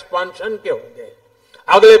अनप्रेसिडेंटेड एक्सपेंशन के होंगे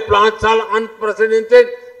अगले 5 साल अनप्रेसिडेंटेड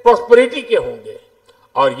प्रॉस्पेरिटी के होंगे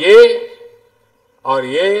और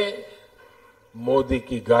ये मोदी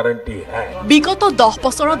की गारंटी है বিগত 10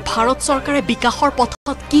 বছৰত ভাৰত চৰকাৰে বিকাশৰ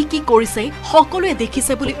পথত কি কৰিছে সকলোৱে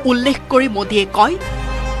দেখিছে বুলি উল্লেখ কৰি মোদীয়ে কয়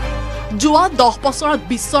যোৱা 10 বছৰত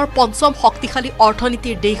বিশ্বৰ পঞ্চম শক্তিশালী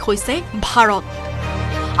অৰ্থনীতিৰ দেশ হৈছে ভাৰত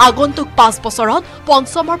আগন্তুক 5 বছৰত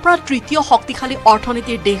পঞ্চমৰ পৰা তৃতীয় শক্তিশালী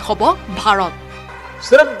অৰ্থনীতিৰ দেশ হ'ব ভাৰত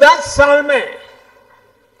सिर्फ 10 साल में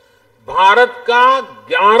भारत का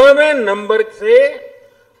 11वें नंबर से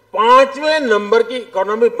 5वें नंबर की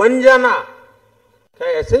इकोनॉमी बन जाना क्या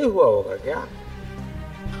ऐसे ही हुआ होगा क्या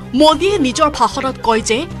मोदीয়ে নিজৰ ভাষণত কয়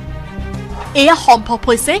যে এয়া সম্ভৱ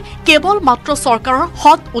হৈছে কেৱল মাত্ৰ চৰকাৰৰ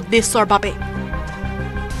হত উদ্দেশ্যৰ বাবে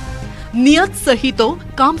নিয়ত সহি তো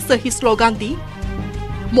কাম সহি স্লোগান দি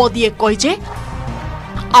মোদীয়ে কয় যে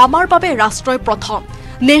আমাৰ বাবে ৰাষ্ট্ৰই প্ৰথম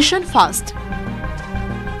নেশ্যন ফাৰ্ষ্ট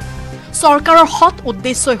सरकारों हत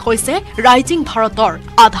उद्देश्य होइसे राइजिंग भारतर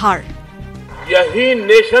आधार यही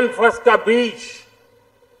नेशन फर्स्ट का बीज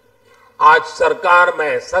आज सरकार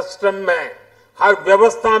में सिस्टम में हर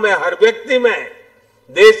व्यवस्था में हर व्यक्ति में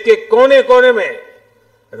देश के कोने कोने में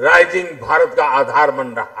राइजिंग भारत का आधार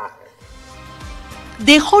बन रहा है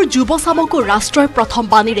देशर युव चामको राष्ट्रय प्रथम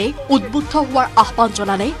बाणीरे उद्बुद्ध होवार आह्वान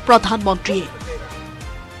जनाले प्रधानमंत्री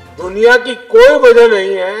दुनिया की कोई वजह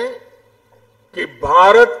नहीं है कि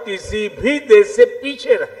भारत किसी भी देश से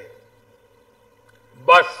पीछे रहे,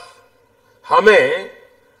 बस हमें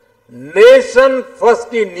नेशन फर्स्ट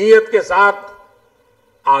की नीयत के साथ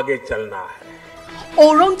आगे चलना है।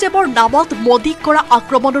 औरंगजेबर नामत मोदीक কৰা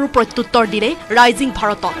আক্ৰমণৰ প্ৰত্যুত্তৰ দিলে ৰাইজিং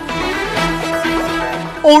ভাৰতত।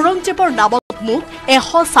 औरंगजेबर নামত মোক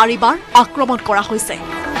 104 বাৰ আক্ৰমণ কৰা হৈছে।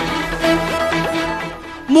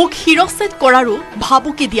 মোক শিৰচ্ছেদ কৰাৰো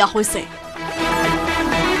ভাবুকি দিয়া হৈছে।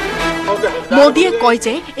 মোদীয়ে কয়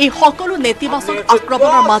যে এই সকলো নেতিবাচক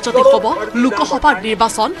আক্ৰমণৰ মাজতে হ'ব লোকসভা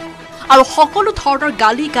নিৰ্বাচন আৰু সকলো ধৰণৰ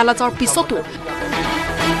গালি গালাজৰ পিছতো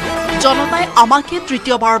জনতাই আমাকে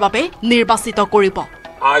তৃতীয়বাৰৰ বাবে নিৰ্বাচিত কৰিব।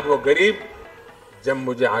 आज वो गरीब जब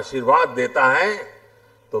मुझे आशीर्वाद देता है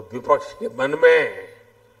तो विपक्ष के मन में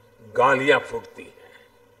गालियां फूटती हैं।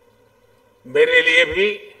 मेरे लिए भी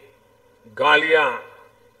गालियां,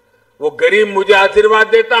 वो गरीब मुझे आशीर्वाद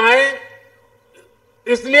देता है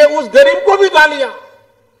इसलिए उस गरीब को भी गालियां,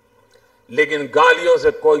 लेकिन गालियों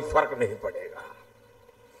से कोई फर्क नहीं पड़ेगा।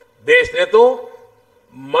 देश ने तो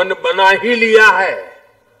मन बना ही लिया है।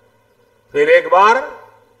 फिर एक बार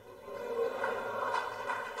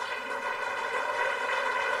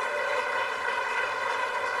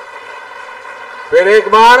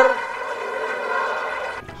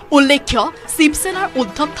উল্লেখ্য শিৱসেনাৰ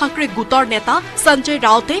উদ্ধৱ ঠাকৰে গোটৰ নেতা সঞ্জয়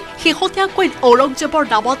ৰাউতে শেহতীয়াকৈ ঔৰংজেবৰ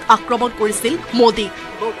নামত আক্ৰমণ কৰিছিল মোদীক।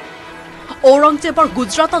 ঔৰংজেবৰ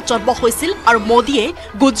গুজৰাটত জন্ম হৈছিল আৰু মোদীয়ে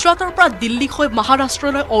গুজৰাটৰ পৰা দিল্লী হৈ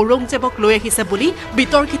মহাৰাষ্ট্ৰলৈ ঔৰংজেবক লৈ আহিছে বুলি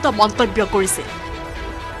বিতৰ্কিত মন্তব্য কৰিছিল।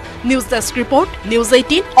 News desk report,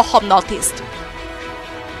 News18 Assam north east.